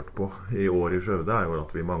avslørt på i år i Skjevde, jo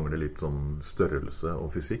at vi mangler litt sånn størrelse og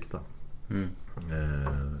fysikk da.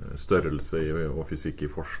 Størrelse og fysikk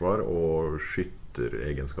i forsvar og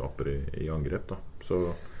skytteregenskaper i angrep da. Så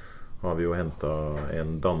har vi jo hentet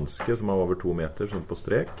en danske som over 2 meter sånn på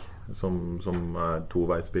strek, som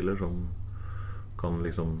toveisspiller, som kan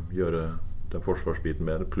liksom gjøre den forsvarsbiten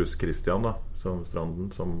bedre, pluss Christian da, som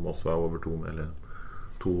Stranden, som også over 2 eller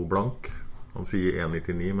 2 blank. Han sier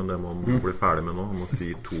 1,99, men det må han bli ferdig med nå. Han må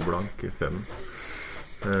si 2 blank i stedet,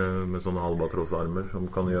 med sånne albatrossarmer som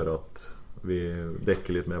kan gjøre vi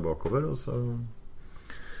dekker litt mer bakover, og så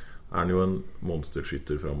han jo en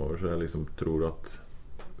monsterskytter fremover, så jeg liksom tror at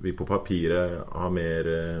vi på papiret er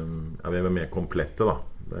mer komplette da,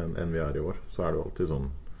 enn vi er i år. Så det jo alltid sånn,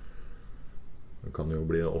 det kan jo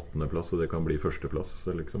bli 8. plass, og det kan bli 1. plass,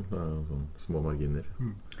 liksom. Det sånn små marginer.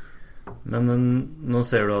 Men nå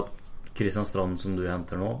ser du at Kristian Strand, som du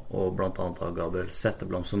henter nå, og blant annet av Gabriel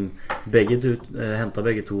Zetterblom, som hentet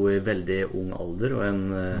begge to i veldig ung alder og en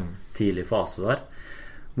tidlig fase der.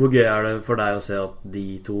 Hvor gøy det for deg å se at de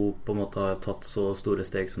to på en måte har tatt så store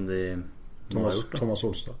steg som de har gjort? Thomas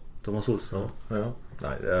Solstad. Ja.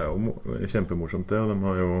 Nei, det jo kjempemorsomt det, og de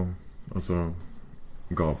har jo altså,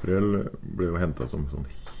 Gabriel ble jo hentet som sånn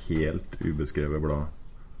helt ubeskrevet blad.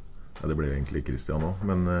 Ja, det ble jo egentlig Kristian også,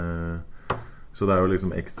 men så det jo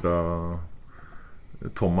liksom ekstra.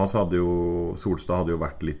 Thomas Solstad hadde jo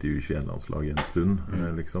vært litt i U21-landslaget en stund,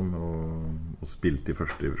 liksom, og spilt i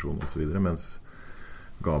første divisjon og så videre, mens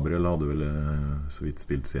Gabriel hadde vel så vidt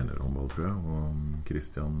spilt seniorhåndball, tror jeg, og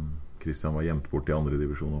Kristian var gjemt bort i andre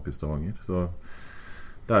divisjon oppe i Stavanger. Så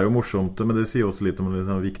det jo morsomt, men det sier også litt om det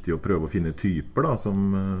er viktig å prøve å finne typer da,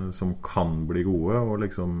 som kan bli gode, og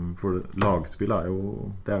liksom, for lagspill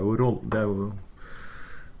det er jo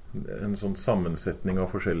en sånn sammensetning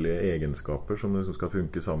av forskjellige egenskaper som liksom skal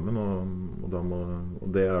funke sammen, og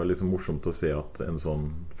det jo liksom morsomt å se at en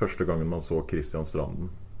sånn, første gangen man så Kristian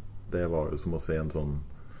Stranden, det var jo som å se en sånn,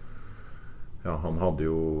 ja, han hadde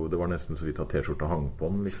jo, det var nesten så vidt at T-skjorta hang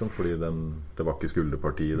på den, liksom, fordi det var ikke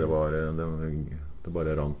skulderparti, det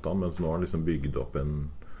bare rant han, mens nå har han liksom bygd opp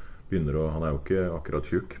han jo ikke akkurat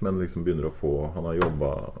tjukk, men liksom begynner å få, han har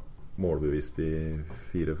jobbet målbevisst i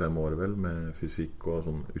 4-5 år vel, med fysikk og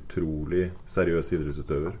sånn utrolig seriøs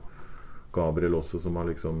idrettsutøver. Gabriel også, som har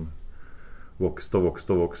liksom vokst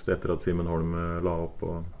etter at Simen Holm la opp,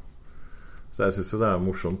 så jeg synes jo det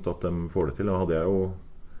morsomt at de får det til, og hadde jeg jo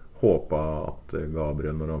håpet at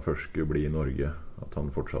Gabriel, når han først skulle bli i Norge, at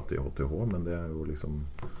han fortsatte i HTH, men det jo liksom,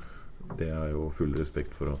 det jo full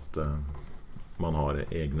respekt for at man har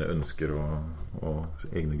egne ønsker og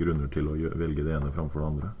egne grunner til å velge det ene framfor det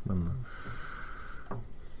andre, men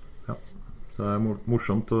ja, så det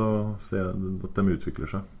morsomt å se at de utvikler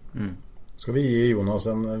seg. Skal vi gi Jonas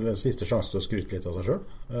en siste sjanse til å skryte litt av seg selv?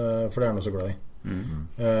 For det han så glad i.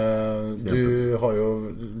 Du har jo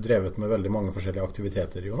drevet med veldig mange forskjellige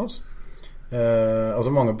aktiviteter, Jonas.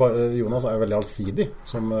 Jonas jo veldig allsidig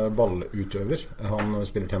som ballutøver. Han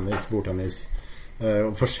spiller tennis, bordtennis,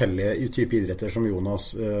 forskjellige typer idretter som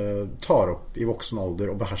Jonas tar opp i voksen alder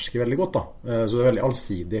og behersker veldig godt da. Så det veldig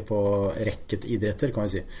allsidig på rekket idretter, kan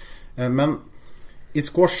vi si. Men i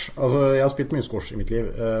squash, altså jeg har spilt mye squash i mitt liv,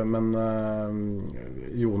 men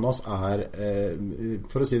Jonas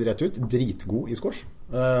for å si det rett ut, dritgod i squash.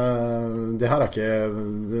 Det her ikke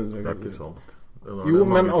det ikke sant. Jo,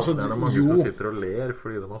 men altså det mange som sitter og ler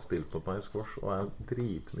fordi de har spilt på meg i squash og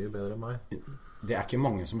dritmye bedre enn meg. Det ikke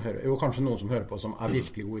mange som hører. Jo, kanskje noen som hører på som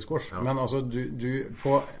virkelig god i squash. Ja. Men altså, du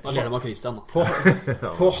på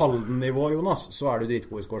Halden-nivå, Jonas, så du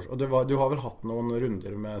dritgod i squash. Og du har vel hatt noen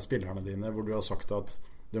runder med spillerne dine hvor du har sagt at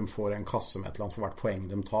de får en kasse med et eller annet for hvert poeng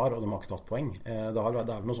de tar, og de har ikke tatt poeng. Det vel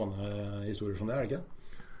noen sånne historier som det, det ikke det?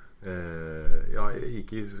 Ja,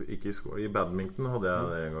 ikke i squash. I badminton hadde jeg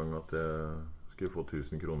det en gang at jeg skulle få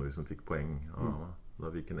 1000 kroner hvis de fikk poeng. Da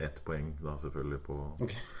fikk en 1 poeng da selvfølgelig på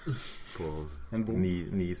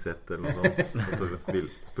 9 sett eller noe sånt. Og så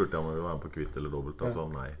spurte jeg om jeg ville være med på kvitt eller dobbelt, og sa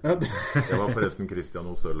nei. Det var forresten Christian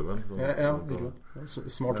O'Sullivan.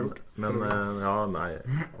 Smart gjort. Men ja, nei.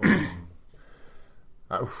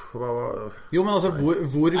 Jo, men altså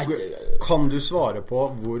hvor kan du svare på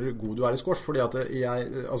hvor god du i squash? Fordi at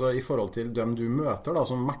i forhold til dem du møter da,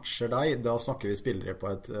 som matcher deg, da snakker vi spillere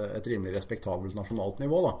på et rimelig respektabelt nasjonalt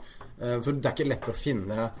nivå da. For det ikke lett å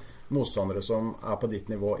finne motstandere som på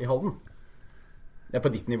ditt nivå i Halden. Det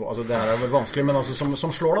på ditt nivå, altså det vel vanskelig, men altså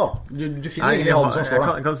som slår da. Du finner ingen i Halden som slår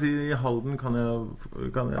da. Jeg kan si i Halden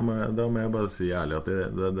da må jeg bare si ærlig at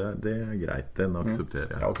det greit, den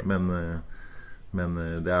aksepterer jeg. Ja, okay. Men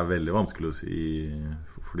det veldig vanskelig å si,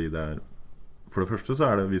 fordi for det første så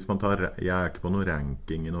det, hvis man jeg ikke på noen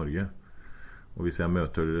ranking i Norge, og hvis jeg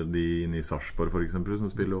møter de inne i Sarpsborg for eksempel,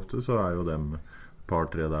 som spiller ofte, så jo dem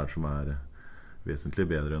par-tre der som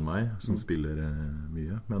vesentlig bedre enn meg, som spiller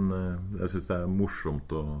mye. Men jeg synes det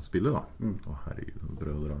morsomt å spille da. Å herregud,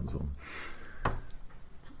 prøv å dra en sånn.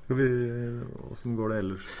 Hvordan går det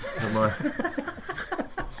ellers?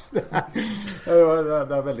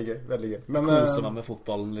 Det er veldig gøy, veldig gøy. Men, koser meg med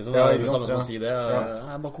fotballen, liksom. Ja, Det er ikke jo sant, samme som å si det. Ja.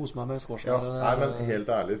 Jeg bare koser meg med squash. Ja. Nei, men helt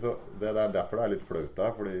ærlig, så det er derfor det er litt flaut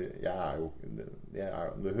der. Fordi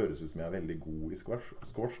det høres ut som jeg er veldig god i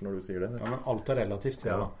squash når du sier det. Ja, men alt er relativt,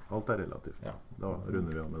 sier jeg da. Alt er relativt. Ja. Da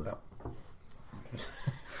runder vi av med det.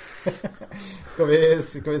 Skal vi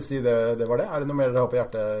si det var det? Er det noe mer dere har på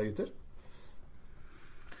hjertet, gutter?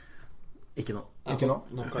 Ikke nå. Ikke nå?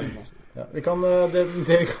 Nå kan jeg passe. Ja, vi kan,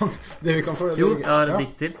 det vi kan få... Jo, jeg har et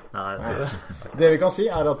dikt til. Nei. Det vi kan si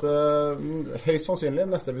er at høyst sannsynlig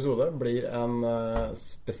neste episode blir en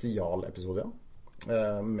spesialepisode igjen,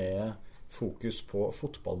 med fokus på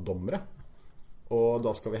fotballdommere. Og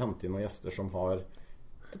da skal vi hente inn noen gjester som har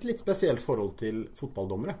et litt spesielt forhold til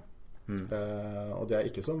fotballdommere. Og det er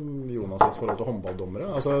ikke som Jonas sitt forhold til håndballdommere.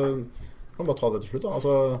 Altså, kan bare ta det til slutt da.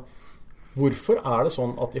 Altså, hvorfor er det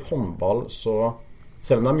sånn at i håndball så,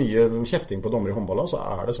 selv om det er mye kjefting på dommere i håndball, så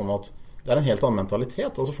er det sånn at det er en helt annen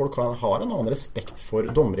mentalitet. Altså folk har en annen respekt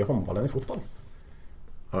for dommere i håndball enn i fotball.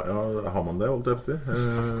 Ja, har man det, holdt jeg på å si?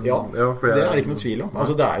 Ja, det er det ikke noe tvil om.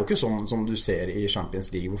 Altså, det er jo ikke sånn som du ser i Champions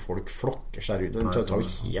League hvor folk flokker seg rundt. Det tar jo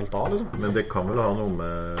helt av, liksom. Men det kan vel ha noe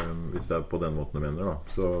med, hvis det er på den måten du mener da.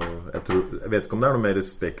 Så jeg vet ikke om det er noe mer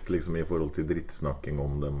respekt liksom, i forhold til drittsnakking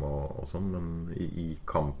om dem og sånn, men i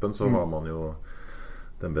kampen så har man jo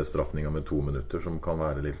den bestraffningen med 2 minutter som kan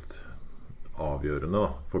være litt avgjørende da,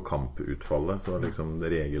 for kamputfallet. Så liksom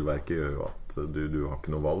det regelverket gjør jo at du har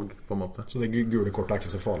ikke noe valg på en måte. Så det gule kortet er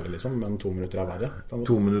ikke så farlig liksom, men 2 minutter er verre?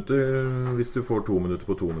 2 minutter, hvis du får 2 minutter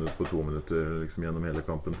på 2 minutter på 2 minutter liksom, gjennom hele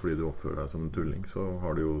kampen fordi du oppfører deg som en tulling, så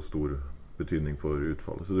har det jo stor betydning for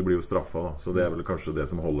utfallet. Så du blir jo straffet da. Så det er vel kanskje det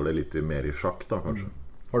som holder det litt mer i sjakk da, kanskje.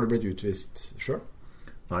 Har du blitt utvist selv?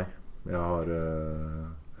 Nei, jeg har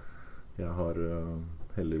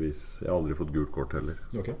heldigvis, jeg har aldri fått gult kort heller.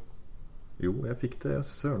 Ok. Jo, jeg fikk det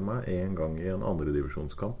søren meg en gang i en andre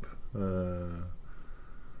divisjonskamp. Det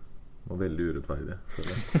var veldig urettferdig.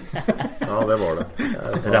 Ja, det var det.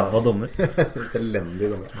 Ræva dommer. Elendig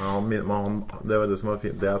dommer. Ja, det var det som var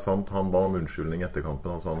fint. Det er sant, han ba om unnskyldning etter kampen.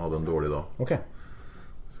 Altså han hadde en dårlig dag. Ok.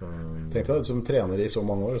 Tenk deg, som trener i så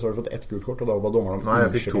mange år, så har du fått 1 gult kort, og da ba dommeren om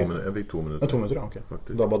unnskyldning. Nei, jeg fikk 2 minutter. 2 minutter, ja, ok.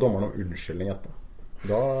 Faktisk. Da ba dommeren om unnskyldning etterpå.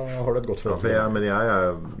 Da har du et godt forhold. Ja, men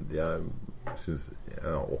jeg synes jeg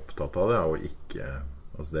er opptatt av det, og ikke,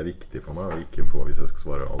 altså det er viktig for meg å ikke få, hvis jeg skal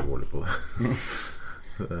svare alvorlig på det.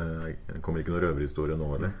 Det kommer ikke noen røverhistorie nå,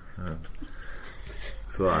 eller?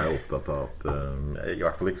 Så er jeg opptatt av at jeg i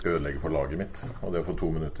hvert fall ikke skal ødelegge for laget mitt. Og det å få 2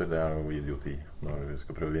 minutter, det er jo idioti når vi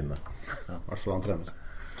skal prøve å vinne. Ja, i hvert fall han trener.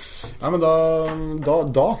 Nei, men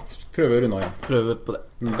da prøver vi å runde igjen. Prøve på det.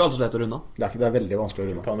 Det er ikke alltid lett å runde. Det er veldig vanskelig å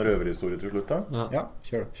runde. Ta en røverhistorie til slutt da. Ja,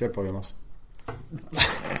 kjør på, Jonas.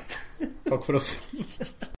 Takk for oss.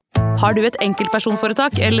 Har du et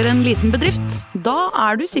enkeltpersonforetak eller en liten bedrift? Da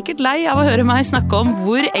er du sikkert lei av å høre meg snakke om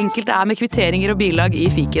hvor enkelt det er med kvitteringer og bilag i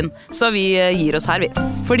fiken. Så vi gir oss her, vi.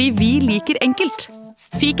 Fordi vi liker enkelt.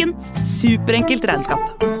 Fiken, superenkelt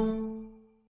regnskap.